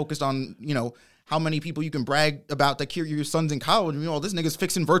focused on, you know, how many people you can brag about that your son's in college. You know, this nigga's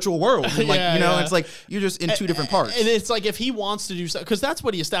fixing virtual worlds. And like, Yeah, you know, yeah. it's like you're just in two different parts. And it's like if he wants to do something, because that's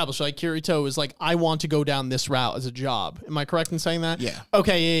what he established. Like Kirito is like, I want to go down this route as a job. Am I correct in saying that? Yeah.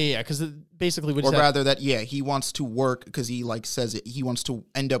 Okay. Yeah. Because basically what he Or said. rather that, yeah, he wants to work because he like says it. He wants to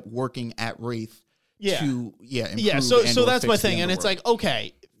end up working at Wraith. Yeah. To improve Yeah. So and/or that's my fix the thing, and it's underworld. like,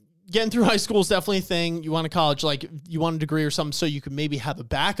 okay, getting through high school is definitely a thing. You want a college, like you want a degree or something, so you could maybe have a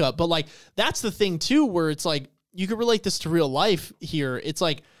backup. But like that's the thing too, where it's like you could relate this to real life here. It's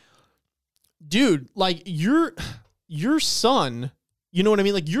like, dude, like your son. You know what I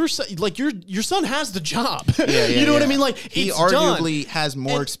mean? Like your son has the job. You know what I mean? Like he it's done. arguably has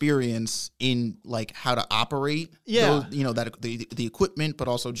more And- experience in like how to operate. Yeah. you know that the equipment, but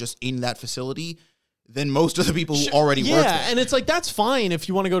also just in that facility than most of the people who already work there. And it's like that's fine if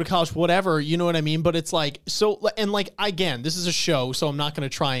you want to go to college, whatever, you know what I mean? But it's like so, and like again, this is a show, so I'm not going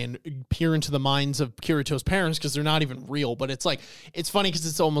to try and peer into the minds of Kirito's parents because they're not even real. But it's like it's funny because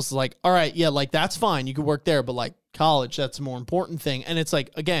it's almost like, all right, yeah, like that's fine, you could work there, but like college, that's a more important thing. And it's like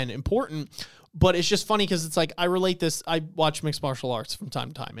again important. But it's just funny because it's like I relate this. I watch mixed martial arts from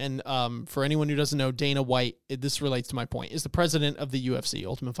time to time, and for anyone who doesn't know, Dana White, this relates to my point, is the president of the UFC,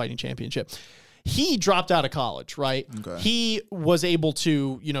 Ultimate Fighting Championship. He dropped out of college, right? Okay. He was able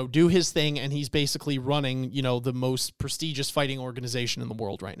to, you know, do his thing, and he's basically running, you know, the most prestigious fighting organization in the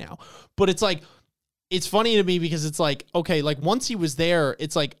world right now. But it's like it's funny to me because it's like, okay, like once he was there,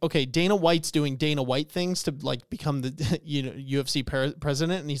 it's like, okay, Dana White's doing Dana White things to like become the UFC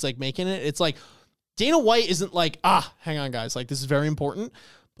president, and he's like making it. It's like Dana White isn't like, hang on, guys, like this is very important,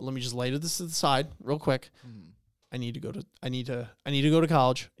 but let me just lay this to the side real quick. I need to go to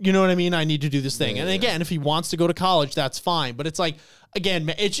college. You know what I mean? I need to do this thing. And again, if he wants to go to college, that's fine. But it's like, again,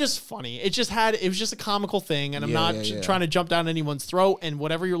 it's just funny. It was just a comical thing. And I'm not trying to jump down anyone's throat, and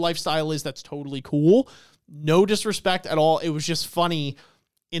whatever your lifestyle is, that's totally cool. No disrespect at all. It was just funny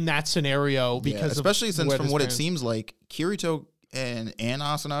in that scenario because especially since from what it seems like Kirito and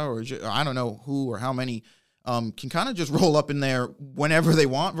Asuna, or I don't know who or how many, can kind of just roll up in there whenever they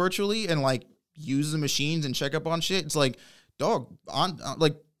want virtually and like use the machines and check up on shit. It's like, dog,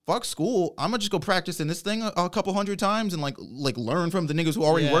 like fuck school. I'm gonna just go practice in this thing a couple hundred times and like learn from the niggas who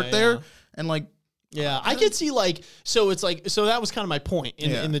already work there and like. Yeah, I could see like, so it's like, so that was kind of my point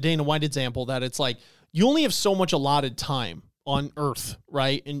in the Dana White example, that it's like you only have so much allotted time on Earth,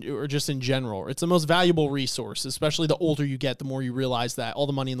 right? Or just in general. It's the most valuable resource, especially the older you get, the more you realize that all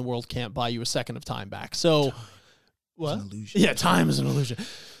the money in the world can't buy you a second of time back. So, what? It's an illusion. Yeah, time is an illusion.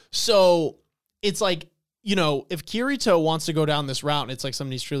 So it's like, you know, if Kirito wants to go down this route and it's like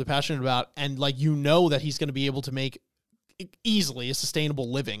something he's truly passionate about, and like, you know, that he's going to be able to make easily a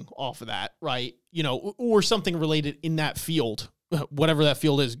sustainable living off of that, right? You know, or something related in that field, whatever that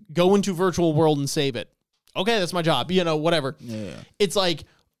field is, go into virtual world and save it. Okay, that's my job, you know, whatever. Yeah. It's like,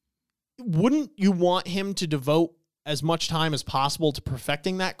 wouldn't you want him to devote as much time as possible to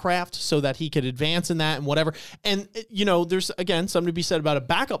perfecting that craft so that he could advance in that and whatever? And, you know, there's, again, something to be said about a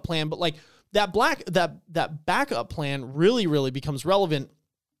backup plan, but like that backup plan really becomes relevant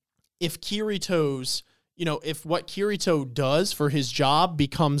if Kirito's, you know, if what Kirito does for his job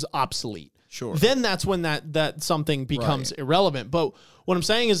becomes obsolete. Sure. Then that's when that something becomes irrelevant. But what I'm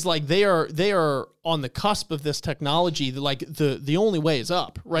saying is like they are on the cusp of this technology. Like the only way is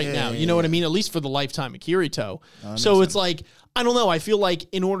up right now. You know what I mean? At least for the lifetime of Kirito. So it's like, I don't know. I feel like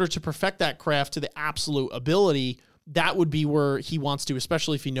in order to perfect that craft to the absolute ability, that would be where he wants to,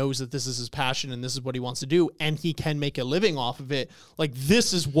 especially if he knows that this is his passion and this is what he wants to do, and he can make a living off of it. Like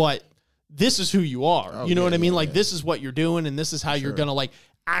this is who you are. You know what I mean? Like this is what you're doing, and this is how you're gonna like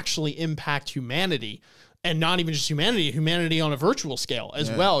actually impact humanity, and not even just humanity on a virtual scale as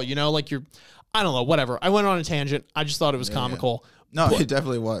well. You know, like I don't know, whatever. I went on a tangent. I just thought it was comical. No, it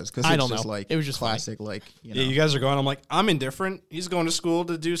definitely was, because I it's don't just know. like It was just classic, like, you know. Yeah, you guys are going. I'm like, I'm indifferent. He's going to school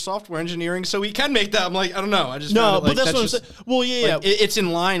to do software engineering, so he can make that. I'm like, I don't know. I just found it, like, but that's what I'm saying. Well, yeah, like, it's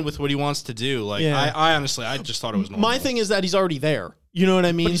in line with what he wants to do. Like, I honestly, I just thought it was normal. My thing is that he's already there. You know what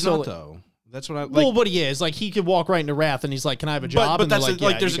I mean? But he's not though. That's what I like. Well, but he is. Like, he could walk right into Wrath and he's like, can I have a job? But and that's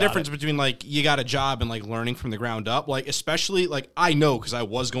like, there's a difference between like you got a job and like learning from the ground up. Like, especially like I know because I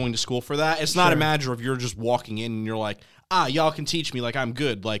was going to school for that. It's not a matter of you're just walking in and you're like, y'all can teach me, like I'm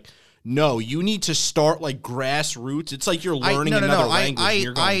good. Like, no, you need to start like grassroots. It's like you're learning another language and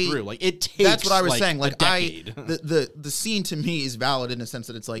you're going through. Like, it takes. That's what I was saying. Like, the scene to me is valid in the sense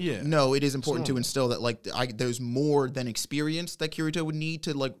that it's like, no, it is important to instill that like there's more than experience that Kirito would need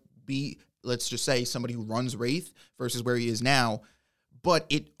to like be, let's just say, somebody who runs Wraith versus where he is now. But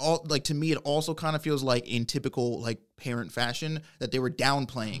it all, like, to me, it also kind of feels like in typical like parent fashion that they were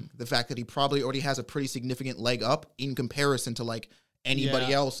downplaying the fact that he probably already has a pretty significant leg up in comparison to like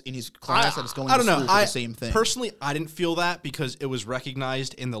anybody else in his class that is going to school for the same thing. Personally, I didn't feel that because it was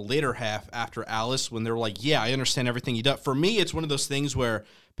recognized in the later half after Alice when they were like, yeah, I understand everything he does. For me, it's one of those things where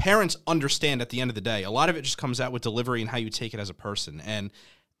parents understand at the end of the day. A lot of it just comes out with delivery and how you take it as a person. And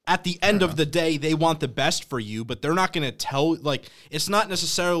at the end of the day, they want the best for you, but they're not going to tell, like, it's not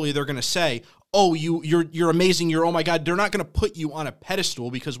necessarily they're going to say, oh, you're amazing, you're, oh my God. They're not going to put you on a pedestal,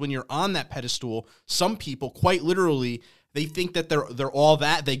 because when you're on that pedestal, some people quite literally, they think that they're all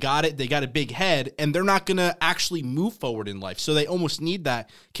that, they got it, they got a big head, and they're not going to actually move forward in life. So they almost need that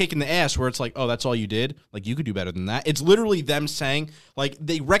kick in the ass where it's like, oh, that's all you did? Like, you could do better than that. It's literally them saying, like,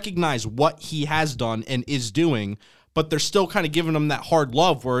 they recognize what he has done and is doing, but they're still kind of giving him that hard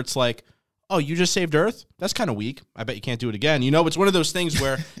love where it's like, oh, you just saved Earth? That's kind of weak. I bet you can't do it again. You know, it's one of those things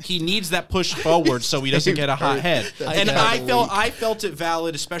where he needs that push forward so he doesn't get a hot head. And I felt it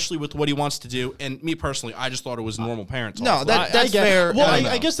valid, especially with what he wants to do. And me personally, I just thought it was normal parent talk. No, that's fair. Well,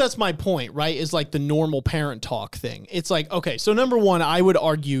 I guess that's my point, right? Is like the normal parent talk thing. It's like, okay, so number one, I would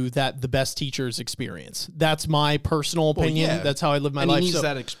argue that the best teacher is experience. That's my personal opinion. Well, yeah. That's how I live my life. He needs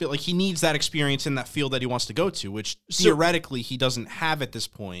that he needs that experience in that field that he wants to go to, which theoretically he doesn't have at this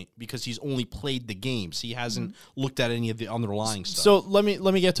point because he's only played the games. He hasn't looked at any of the underlying stuff. So let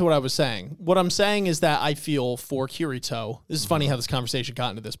me get to what I was saying. What I'm saying is that I feel for Kirito, this is funny how this conversation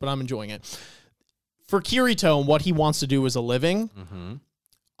got into this, but I'm enjoying it. for Kirito and what he wants to do as a living,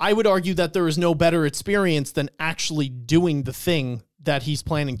 I would argue that there is no better experience than actually doing the thing that he's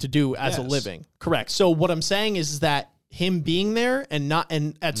planning to do as a living. Correct. So what I'm saying is that him being there and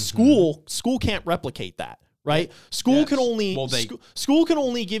at school can't replicate that, right? School can only school can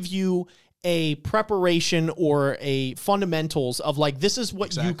only give you a preparation or a fundamentals of like, this is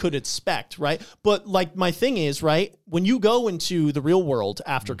what you could expect, right? But like my thing is, right, when you go into the real world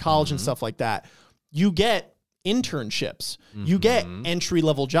after college and stuff like that, you get internships, you get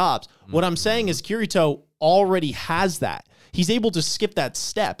entry-level jobs. What I'm saying is Kirito already has that. He's able to skip that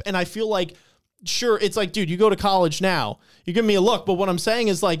step. And I feel like, sure, it's like, dude, you go to college now, you give me a look. But what I'm saying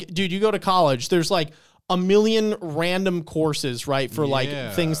is like, dude, you go to college, there's like a million random courses, right? For like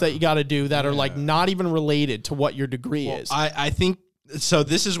things that you got to do that are like not even related to what your degree is. I think, so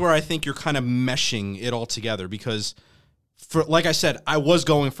this is where I think you're kind of meshing it all together because for, like I said, I was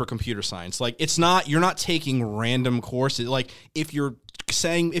going for computer science. Like it's not, you're not taking random courses. Like if you're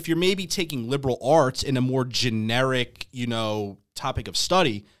maybe taking liberal arts in a more generic, topic of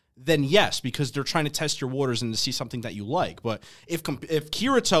study, then yes, because they're trying to test your waters and to see something that you like. But if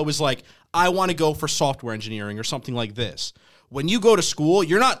Kirito is like, I want to go for software engineering or something like this, when you go to school,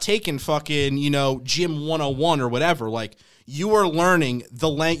 you're not taking fucking, Gym 101 or whatever. Like you are learning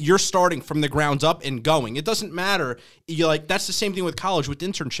you're starting from the ground up and going. It doesn't matter. That's the same thing with college with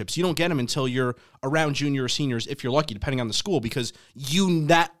internships. You don't get them until you're around junior or seniors, if you're lucky, depending on the school, because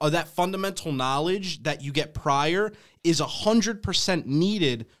that fundamental knowledge that you get prior is 100%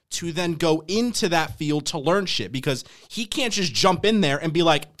 needed to then go into that field to learn shit, because he can't just jump in there and be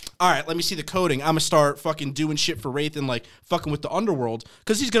like, all right, let me see the coding. I'm going to start fucking doing shit for Wraith and like fucking with the underworld,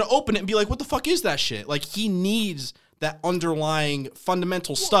 because he's going to open it and be like, what the fuck is that shit? Like he needs that underlying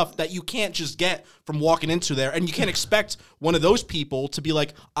fundamental stuff that you can't just get from walking into there. And you can't expect one of those people to be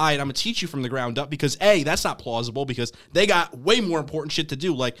like, all right, I'm going to teach you from the ground up, because A, that's not plausible, because they got way more important shit to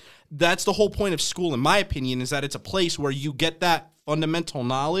do. Like that's the whole point of school, in my opinion, is that it's a place where you get that fundamental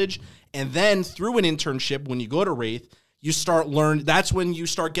knowledge. And then through an internship, when you go to Wraith, you start that's when you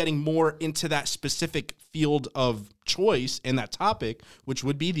start getting more into that specific field of choice and that topic, which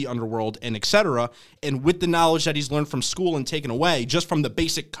would be the underworld and etc. And with the knowledge that he's learned from school and taken away just from the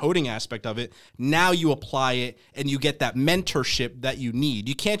basic coding aspect of it, now you apply it and you get that mentorship that you need.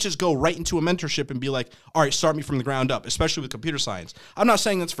 You can't just go right into a mentorship and be like, all right, start me from the ground up, especially with computer science. I'm not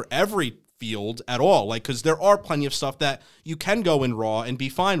saying that's for every field at all, like, because there are plenty of stuff that you can go in raw and be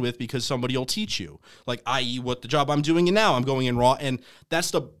fine with because somebody will teach you, like, i.e. what the job I'm doing in now, I'm going in raw, and that's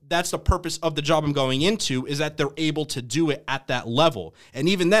the purpose of the job I'm going into, is that they're able to do it at that level. And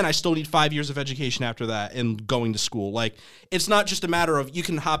even then, I still need 5 years of education after that and going to school. Like, it's not just a matter of you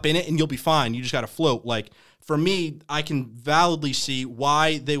can hop in it and you'll be fine, you just got to float. Like, for me, I can validly see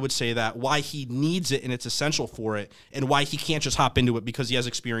why they would say that, why he needs it and it's essential for it, and why he can't just hop into it because he has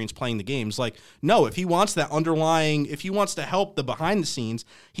experience playing the games. Like, no, if he wants that underlying, if he wants to help the behind the scenes,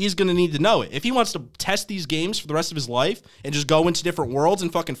 he's going to need to know it. If he wants to test these games for the rest of his life and just go into different worlds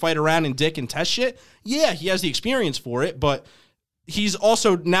and fucking fight around and dick and test shit, yeah, he has the experience for it, but he's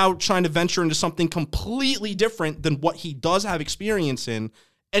also now trying to venture into something completely different than what he does have experience in.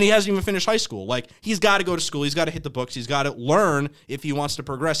 And he hasn't even finished high school. Like, he's got to go to school. He's got to hit the books. He's got to learn if he wants to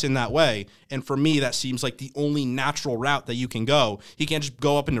progress in that way. And for me, that seems like the only natural route that you can go. He can't just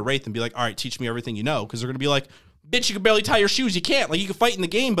go up into Wraith and be like, all right, teach me everything you know. Because they're going to be like, bitch, you can barely tie your shoes. You can't. Like, you can fight in the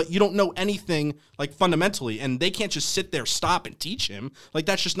game, but you don't know anything, like, fundamentally. And they can't just sit there, stop, and teach him. Like,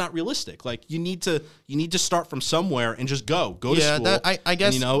 that's just not realistic. Like, you need to start from somewhere and just go to school. Yeah, I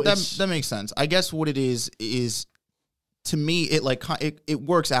guess that makes sense. I guess what it is to me, it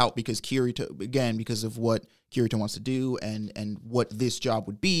works out because Kirito, again, because of what Kirito wants to do and what this job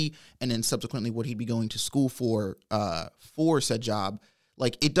would be, and then subsequently what he'd be going to school for said job.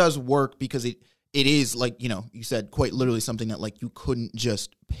 Like, it does work because it is, like, you said, quite literally something that, like, you couldn't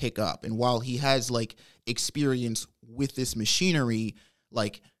just pick up. And while he has, like, experience with this machinery,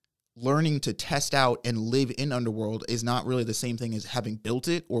 like, learning to test out and live in Underworld is not really the same thing as having built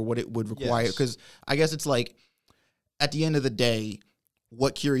it or what it would require. Because I guess it's like, at the end of the day,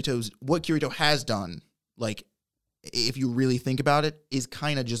 what Kirito has done, like, if you really think about it, is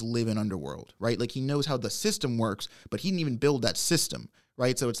kind of just live in Underworld, right? Like, he knows how the system works, but he didn't even build that system,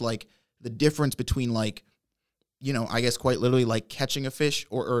 right? So it's like the difference between, like, I guess quite literally, like, catching a fish,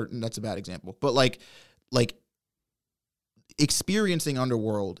 or that's a bad example, but like experiencing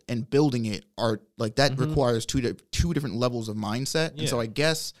Underworld and building it are, like, that requires two different levels of mindset. And so I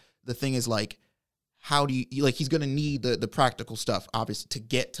guess the thing is, like, how do you, like, he's going to need the practical stuff, obviously, to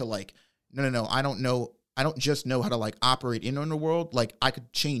get to, like, no, I don't know I don't just know how to like operate in Underworld. Like I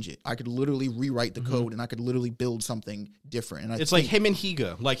could change it. I could literally rewrite the code and I could literally build something different. And it's like him and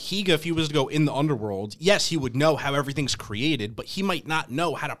Higa. Like Higa, if he was to go in the Underworld, yes, he would know how everything's created, but he might not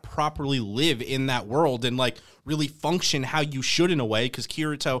know how to properly live in that world and like really function how you should in a way, because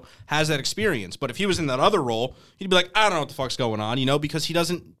Kirito has that experience. But if he was in that other role, he'd be like, I don't know what the fuck's going on, you know, because he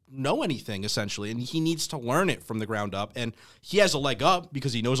doesn't know anything essentially, and he needs to learn it from the ground up. And he has a leg up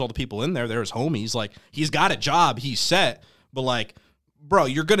because he knows all the people in there. They're his homies. Like he's got a job, he's set. But like, bro,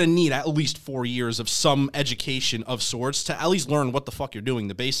 you're gonna need at least 4 years of some education of sorts to at least learn what the fuck you're doing,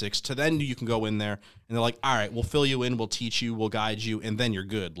 the basics. To then you can go in there and they're like, all right, we'll fill you in, we'll teach you, we'll guide you, and then you're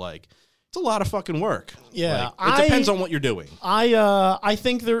good. Like, it's a lot of fucking work. Yeah, like, it depends on what you're doing. I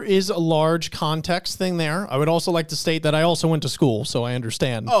think there is a large context thing there. I would also like to state that I also went to school, so I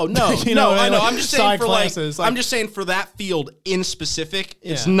understand. Oh no, You know, I know. like, I'm just saying side for classes, like, I'm just saying for that field in specific,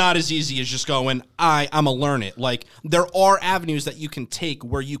 it's Yeah. not as easy as just going, I'm a learn it. Like there are avenues that you can take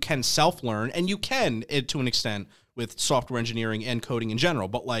where you can self-learn, and you can to an extent with software engineering and coding in general.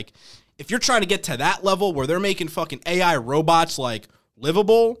 But like, if you're trying to get to that level where they're making fucking AI robots like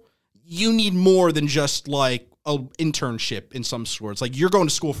livable, you need more than just like a internship in some sorts. Like you're going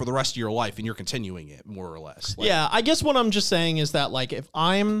to school for the rest of your life and you're continuing it more or less. Like, yeah, I guess what I'm just saying is that like if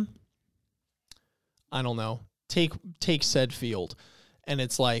I don't know, take said field, and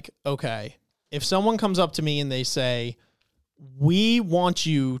it's like, okay, if someone comes up to me and they say, we want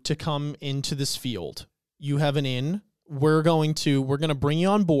you to come into this field, you have an in, we're going to bring you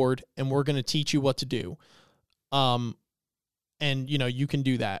on board and we're going to teach you what to do. And you know, you can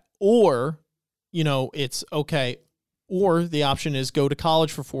do that. Or, you know, it's okay. Or the option is go to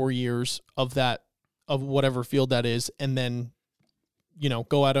college for 4 years of whatever field that is, and then, you know,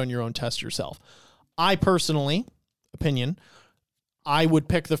 go out on your own, test yourself. I personally, I would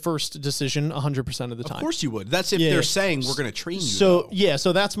pick the first decision 100% of the time. Of course you would. That's if they're saying we're going to train you. So, though. yeah,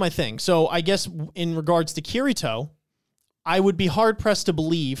 so that's my thing. So I guess in regards to Kirito, I would be hard-pressed to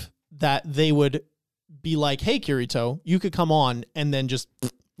believe that they would be like, hey, Kirito, you could come on, and then just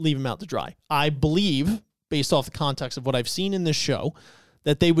leave him out to dry. I believe, based off the context of what I've seen in this show,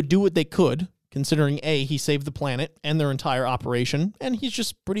 that they would do what they could, considering A, he saved the planet and their entire operation, and he's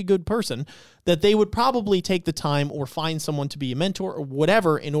just a pretty good person, that they would probably take the time or find someone to be a mentor or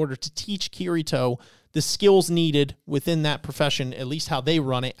whatever in order to teach Kirito the skills needed within that profession, at least how they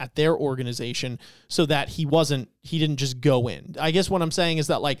run it at their organization, so that he didn't just go in. I guess what I'm saying is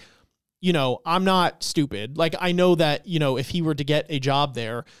that, like, you know, I'm not stupid. Like, I know that, you know, if he were to get a job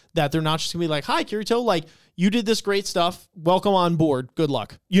there, that they're not just gonna be like, hi, Kirito, like, you did this great stuff. Welcome on board. Good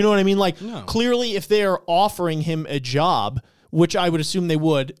luck. You know what I mean? Like, No. Clearly, if they're offering him a job, which I would assume they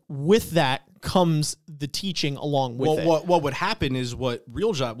would, with that comes the teaching along with it. What would happen is what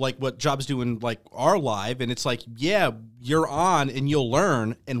jobs do in like our live, and it's like, yeah, you're on and you'll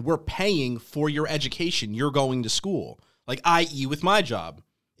learn, and we're paying for your education. You're going to school. Like, i.e. with my job.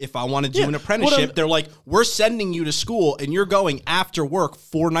 If I want to do an apprenticeship, they're like, we're sending you to school and you're going after work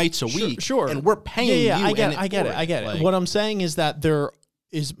 4 nights a week. Sure. And we're paying you. I get it. Like, What I'm saying is that there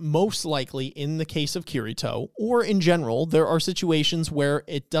is most likely, in the case of Kirito, or in general, there are situations where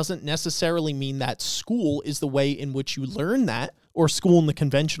it doesn't necessarily mean that school is the way in which you learn that, or school in the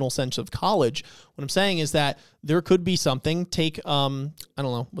conventional sense of college. What I'm saying is that there could be something, take, I don't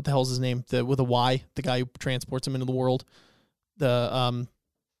know, what the hell's his name? With a Y, the guy who transports him into the world.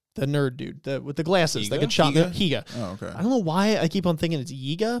 The nerd dude, with the glasses that get shot. Higa. Oh, okay. I don't know why I keep on thinking it's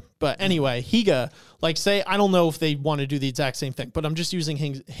Yiga, but anyway, Higa, like, say, I don't know if they want to do the exact same thing, but I'm just using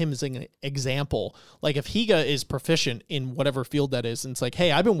him as an example. Like, if Higa is proficient in whatever field that is, and it's like,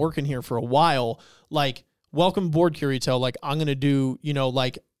 hey, I've been working here for a while, like, welcome aboard, Kirito. Like, I'm going to do, you know,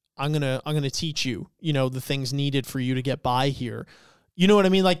 like, I'm going to teach you, you know, the things needed for you to get by here. You know what I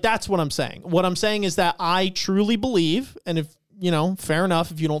mean? Like, that's what I'm saying. What I'm saying is that I truly believe, and if, you know, fair enough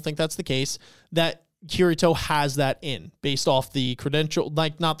if you don't think that's the case, that Kirito has that in, based off the credential,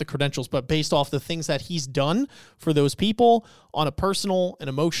 like, not the credentials, but based off the things that he's done for those people on a personal and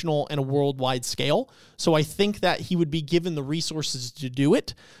emotional and a worldwide scale. So I think that he would be given the resources to do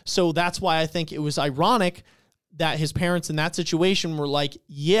it. So that's why I think it was ironic that his parents in that situation were like,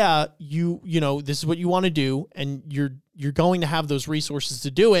 yeah, you know, this is what you want to do, and you're going to have those resources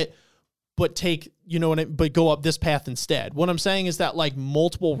to do it, but take, you know, but go up this path instead. What I'm saying is that, like,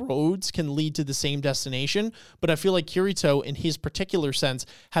 multiple roads can lead to the same destination, but I feel like Kirito, in his particular sense,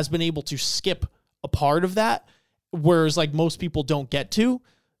 has been able to skip a part of that, whereas, like, most people don't get to.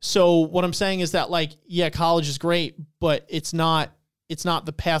 So what I'm saying is that, like, yeah, college is great, but it's not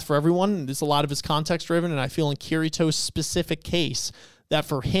the path for everyone. There's a lot of it's context driven, and I feel in Kirito's specific case that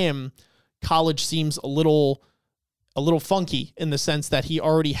for him, college seems a little funky in the sense that he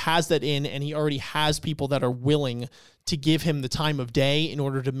already has that in, and he already has people that are willing to give him the time of day in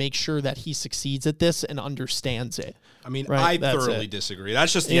order to make sure that he succeeds at this and understands it. I mean, Right, I that's thoroughly it. disagree.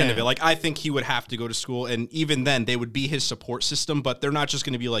 That's just the end of it. Like, I think he would have to go to school, and even then, they would be his support system, but they're not just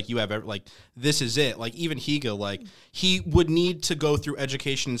going to be like, you have, like, this is it. Like, even Higa, like, he would need to go through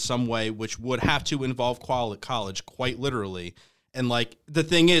education in some way, which would have to involve college, quite literally. And, like, the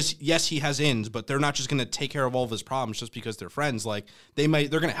thing is, yes, he has ins, but they're not just going to take care of all of his problems just because they're friends. Like, they're going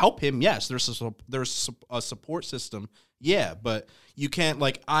to help him. Yes, there's a support system. Yeah, but you can't,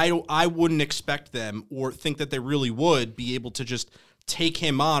 like, I wouldn't expect them or think that they really would be able to just take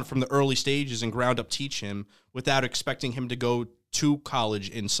him on from the early stages and ground up teach him without expecting him to go to college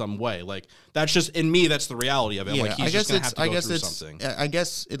in some way. Like, that's just, in me, that's the reality of it. Yeah, like, he's just going to have to go through something. I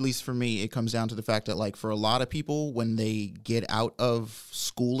guess, at least for me, it comes down to the fact that, like, for a lot of people, when they get out of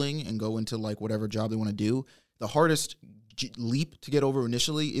schooling and go into, like, whatever job they want to do, the hardest leap to get over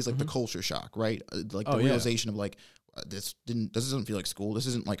initially is, like, the culture shock, right? Like, the realization of, like, this doesn't feel like school. This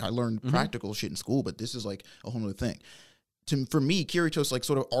isn't, like, I learned practical shit in school, but this is, like, a whole other thing. For me, Kirito's, like,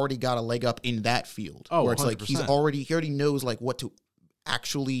 sort of already got a leg up in that field. Oh, where it's 100%. like he already knows, like, what to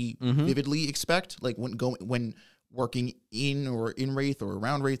actually vividly expect, like, when working in Wraith or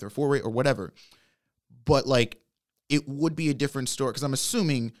around Wraith or for Wraith or whatever. But, like, it would be a different story, because I'm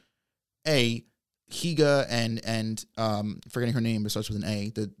assuming Higa and forgetting her name, but starts with an A,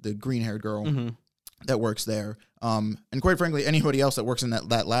 the green haired girl that works there, and quite frankly anybody else that works in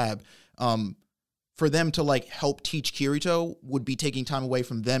that lab, for them to, like, help teach Kirito would be taking time away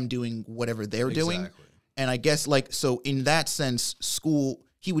from them doing whatever they're doing. And I guess, like, so in that sense,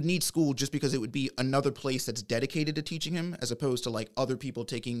 he would need school just because it would be another place that's dedicated to teaching him, as opposed to, like, other people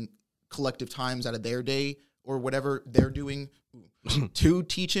taking collective times out of their day or whatever they're doing to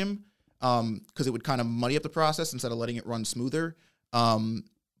teach him, because it would kind of muddy up the process instead of letting it run smoother.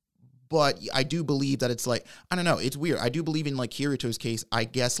 But I do believe that it's, like, I don't know, it's weird. I do believe in, like, Kirito's case, I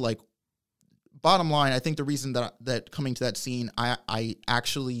guess, like, bottom line, I think the reason that coming to that scene, I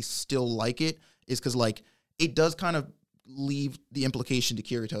actually still like it is because, like, it does kind of leave the implication to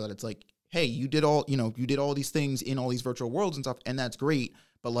Kirito that it's like, hey, you did all these things in all these virtual worlds and stuff, and that's great,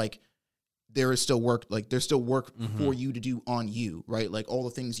 but, like, there is still work, like, there's still work for you to do on you, right? Like, all the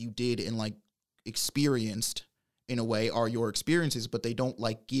things you did and, like, experienced in a way are your experiences, but they don't,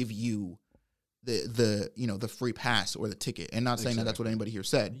 like, give you the free pass or the ticket. And not saying that that's what anybody here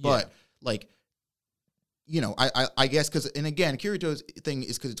said, but, like, I guess because, and again, Kirito's thing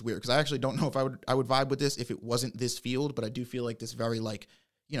is because it's weird, because I actually don't know if I would vibe with this if it wasn't this field, but I do feel like this very, like,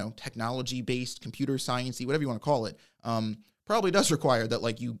 technology based, computer sciencey, whatever you want to call it, probably does require that,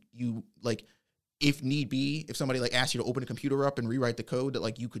 like, you like, if need be, if somebody, like, asks you to open a computer up and rewrite the code, that,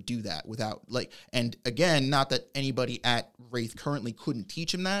 like, you could do that without, like, and again, not that anybody at Wraith currently couldn't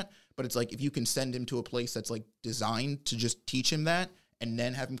teach him that, but it's like, if you can send him to a place that's, like, designed to just teach him that, and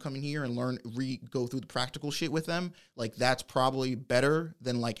then have him come in here and go through the practical shit with them, like, that's probably better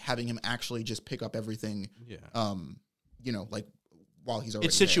than, like, having him actually just pick up everything, like, while he's already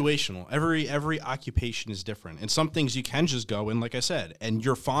It's situational. Every occupation is different. And some things you can just go in, like I said, and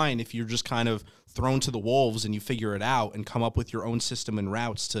you're fine if you're just kind of thrown to the wolves and you figure it out and come up with your own system and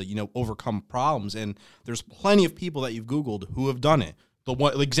routes to, overcome problems. And there's plenty of people that you've Googled who have done it. The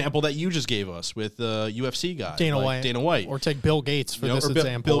one example that you just gave us with the UFC guy, Dana White, or take Bill Gates for this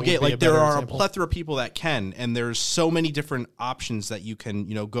example. Bill Gates, like, there are a plethora of people that can, and there's so many different options that you can,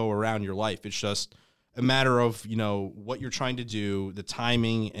 go around your life. It's just a matter of, what you're trying to do, the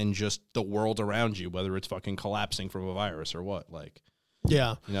timing, and just the world around you, whether it's fucking collapsing from a virus or what. Like,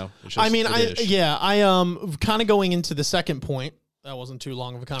 yeah, it's just, I kind of going into the second point. That wasn't too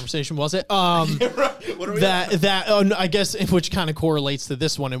long of a conversation, was it? What are we I guess, which kind of correlates to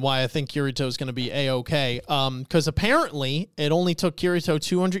this one and why I think Kirito is going to be A-okay. Because apparently it only took Kirito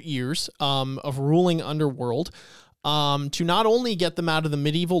 200 years of ruling Underworld to not only get them out of the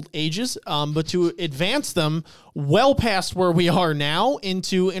medieval ages, but to advance them well past where we are now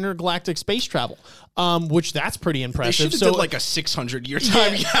into intergalactic space travel, which that's pretty impressive. They should have did like a 600-year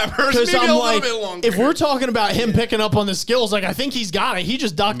time gap, or maybe I'm a like, little bit longer. if we're talking about him picking up on the skills, like, I think he's got it. He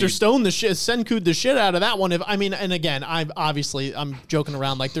just Dr. Stone the shit, Senku'd the shit out of that one. And again, I'm joking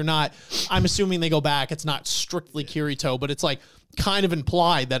around. Like, they're not. I'm assuming they go back. It's not strictly Kirito, but it's like kind of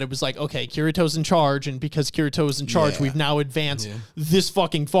implied that it was like, okay, Kirito's in charge, and because Kirito's in charge, we've now advanced this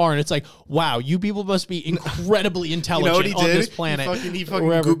fucking far. And it's like, wow, you people must be incredibly intelligent on this planet. He fucking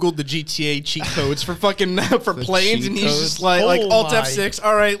Googled the GTA cheat codes for fucking for planes, and he's just like Alt F6.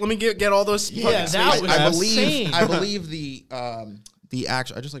 All right, let me get all those. Yeah, that was insane. I believe the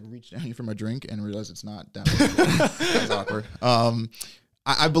actual, I just like reached down here for my drink and realized it's not down. That's awkward.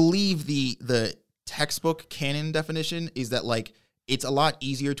 I believe the textbook canon definition is that like it's a lot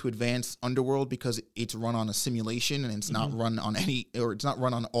easier to advance Underworld because it's run on a simulation and it's not run on it's not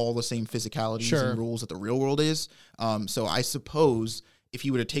run on all the same physicalities and rules that the real world is. So I suppose if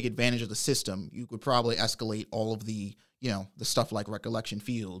you were to take advantage of the system, you could probably escalate all of the, the stuff like recollection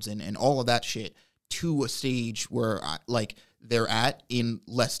fields and all of that shit to a stage where like they're at in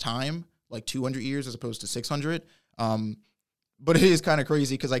less time, like 200 years as opposed to 600. But it is kind of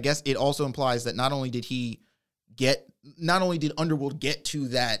crazy because I guess it also implies that not only did Underworld get to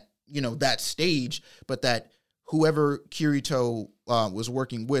that, that stage, but that whoever Kirito was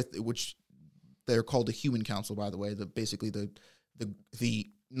working with, which they're called the Human Council, by the way, basically the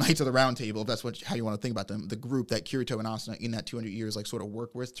Knights of the Round Table, if that's how you want to think about them, the group that Kirito and Asuna in that 200 years like sort of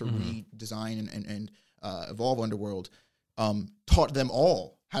work with to redesign and evolve Underworld, taught them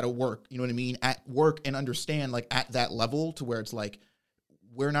all how to work, you know what I mean, at work and understand like at that level to where it's like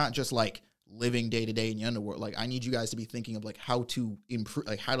we're not just like living day to day in the Underworld. Like I need you guys to be thinking of like how to improve,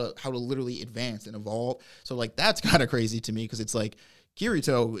 like how to literally advance and evolve. So like that's kind of crazy to me because it's like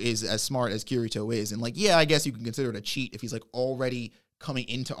Kirito is as smart as Kirito is, and like yeah, I guess you can consider it a cheat if he's like already coming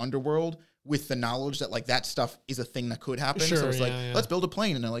into Underworld with the knowledge that like that stuff is a thing that could happen. So it's like, let's build a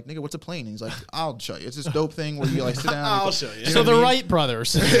plane. And they're like, nigga, what's a plane? And he's like, I'll show you. It's this dope thing where you like sit down. I'll show you. So the Wright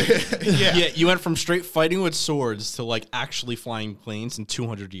brothers. Yeah, you went from straight fighting with swords to like actually flying planes in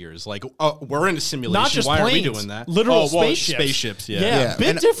 200 years. Like, we're in a simulation. Not just Why planes, are we doing that? Literal spaceships. spaceships. Yeah.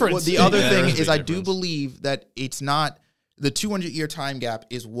 Big difference. Well, the other thing there's a is big I do difference. believe that it's not the 200-year time gap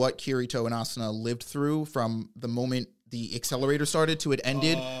is what Kirito and Asuna lived through from the moment the accelerator started to it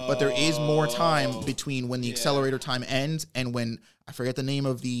ended, but there is more time between when the accelerator time ends and when I forget the name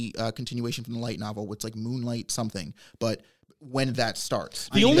of the continuation from the light novel. It's like Moonlight something, but when that starts.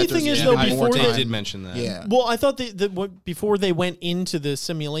 The only thing is though, before they did mention that. Yeah. Well, I thought before they went into the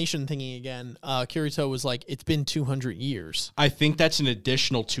simulation thingy again, Kirito was like, "It's been 200 years." I think that's an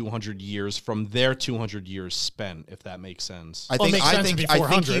additional 200 years from their 200 years spent, if that makes sense. I Well, it think makes sense to be I think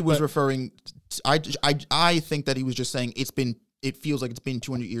 400, he was but- referring. I think that he was just saying it feels like it's been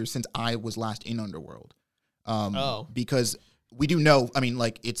 200 years since I was last in Underworld. Because we do know. I mean,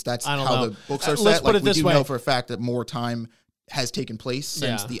 like that's I don't how know. the books are Let's set. put Like it we this do way. know for a fact that more time has taken place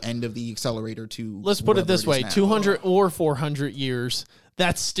since Yeah. the end of the accelerator to. Let's put it whatever this is way: now. 200 or 400 years.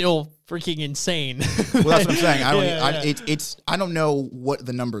 That's still freaking insane. Well, that's what I'm saying. I don't. Yeah. It's. I don't know what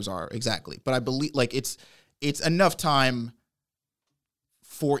the numbers are exactly, but I believe like it's enough time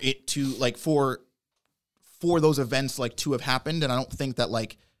for it to like for those events like to have happened, and I don't think that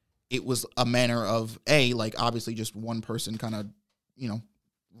like it was a manner of like obviously just one person kind of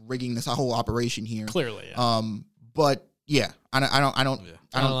rigging this whole operation here. Clearly, yeah. But yeah, I don't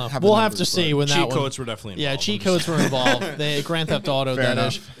know. have. We'll the have to numbers, see but- when that Cheat one. codes were definitely involved. Cheat codes were involved. They Grand Theft Auto. Fair That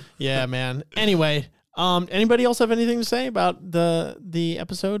is. enough. Yeah, man. Anyway, anybody else have anything to say about the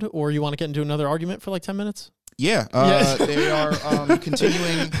episode, or you want to get into another argument for like 10 minutes? Yeah, Yes. they are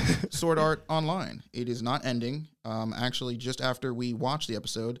continuing Sword Art Online. It is not ending. Actually, just after we watched the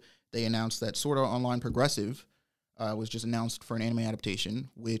episode, they announced that Sword Art Online Progressive was just announced for an anime adaptation,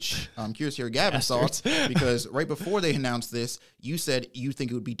 which I'm curious to hear Gavin's thoughts, because right before they announced this, you said you think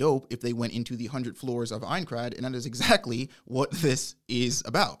it would be dope if they went into the 100 floors of Aincrad, and that is exactly what this is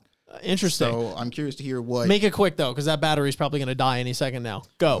about. Interesting. So I'm curious to hear what... Make it quick though, because that battery's probably going to die any second now.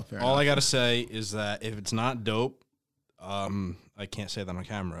 Go. All I gotta say is that if it's not dope, I can't say that on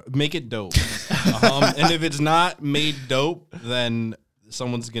camera. Make it dope, and if it's not made dope, then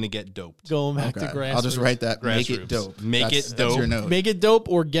someone's gonna get doped. Going back to Okay, grassroots. I'll just write that. Make it Grassroots. dope. Make That's it dope. your note. Make it dope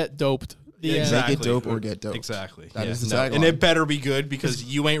or get doped. The, Exactly. Make it dope or get dope. Exactly. That is the no. tagline. And it better be good because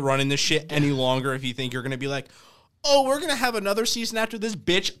you ain't running this shit any longer if you think you're going to be like, oh, we're going to have another season after this,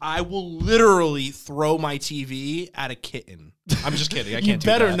 bitch. I will literally throw my TV at a kitten. I'm just kidding. I can't do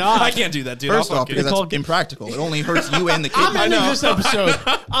better that. not. I can't do that, dude. First I'll off, because fucking- that's impractical. It only hurts you and the kid. I'm ending this episode.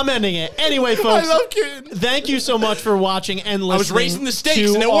 I'm ending it. Anyway, folks. love kittens. Thank you so much for watching and listening. was raising the stakes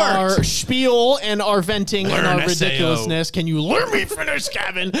to and it worked. our spiel and our venting and Learn our SAO. ridiculousness. Can you learn me finish,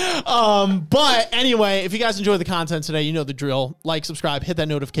 Gavin? But anyway, if you guys enjoyed the content today, you know the drill. Like, subscribe, hit that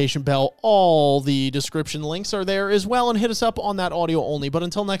notification bell. All the description links are there as well, and hit us up on that audio only. But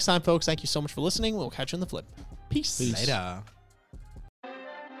until next time, folks, thank you so much for listening. We'll catch you in the flip. Peace. Later.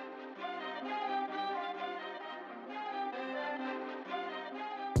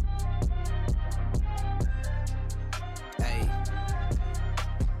 Hey,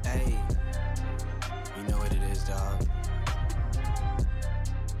 hey, you know what it is, dog.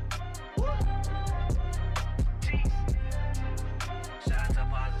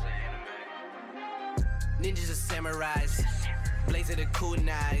 Ninjas are samurais, blazing the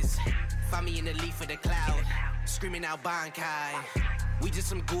kunais. Find me in the leaf of the cloud, screaming out Bankai. We just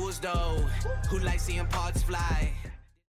some ghouls though, who like seeing parts fly.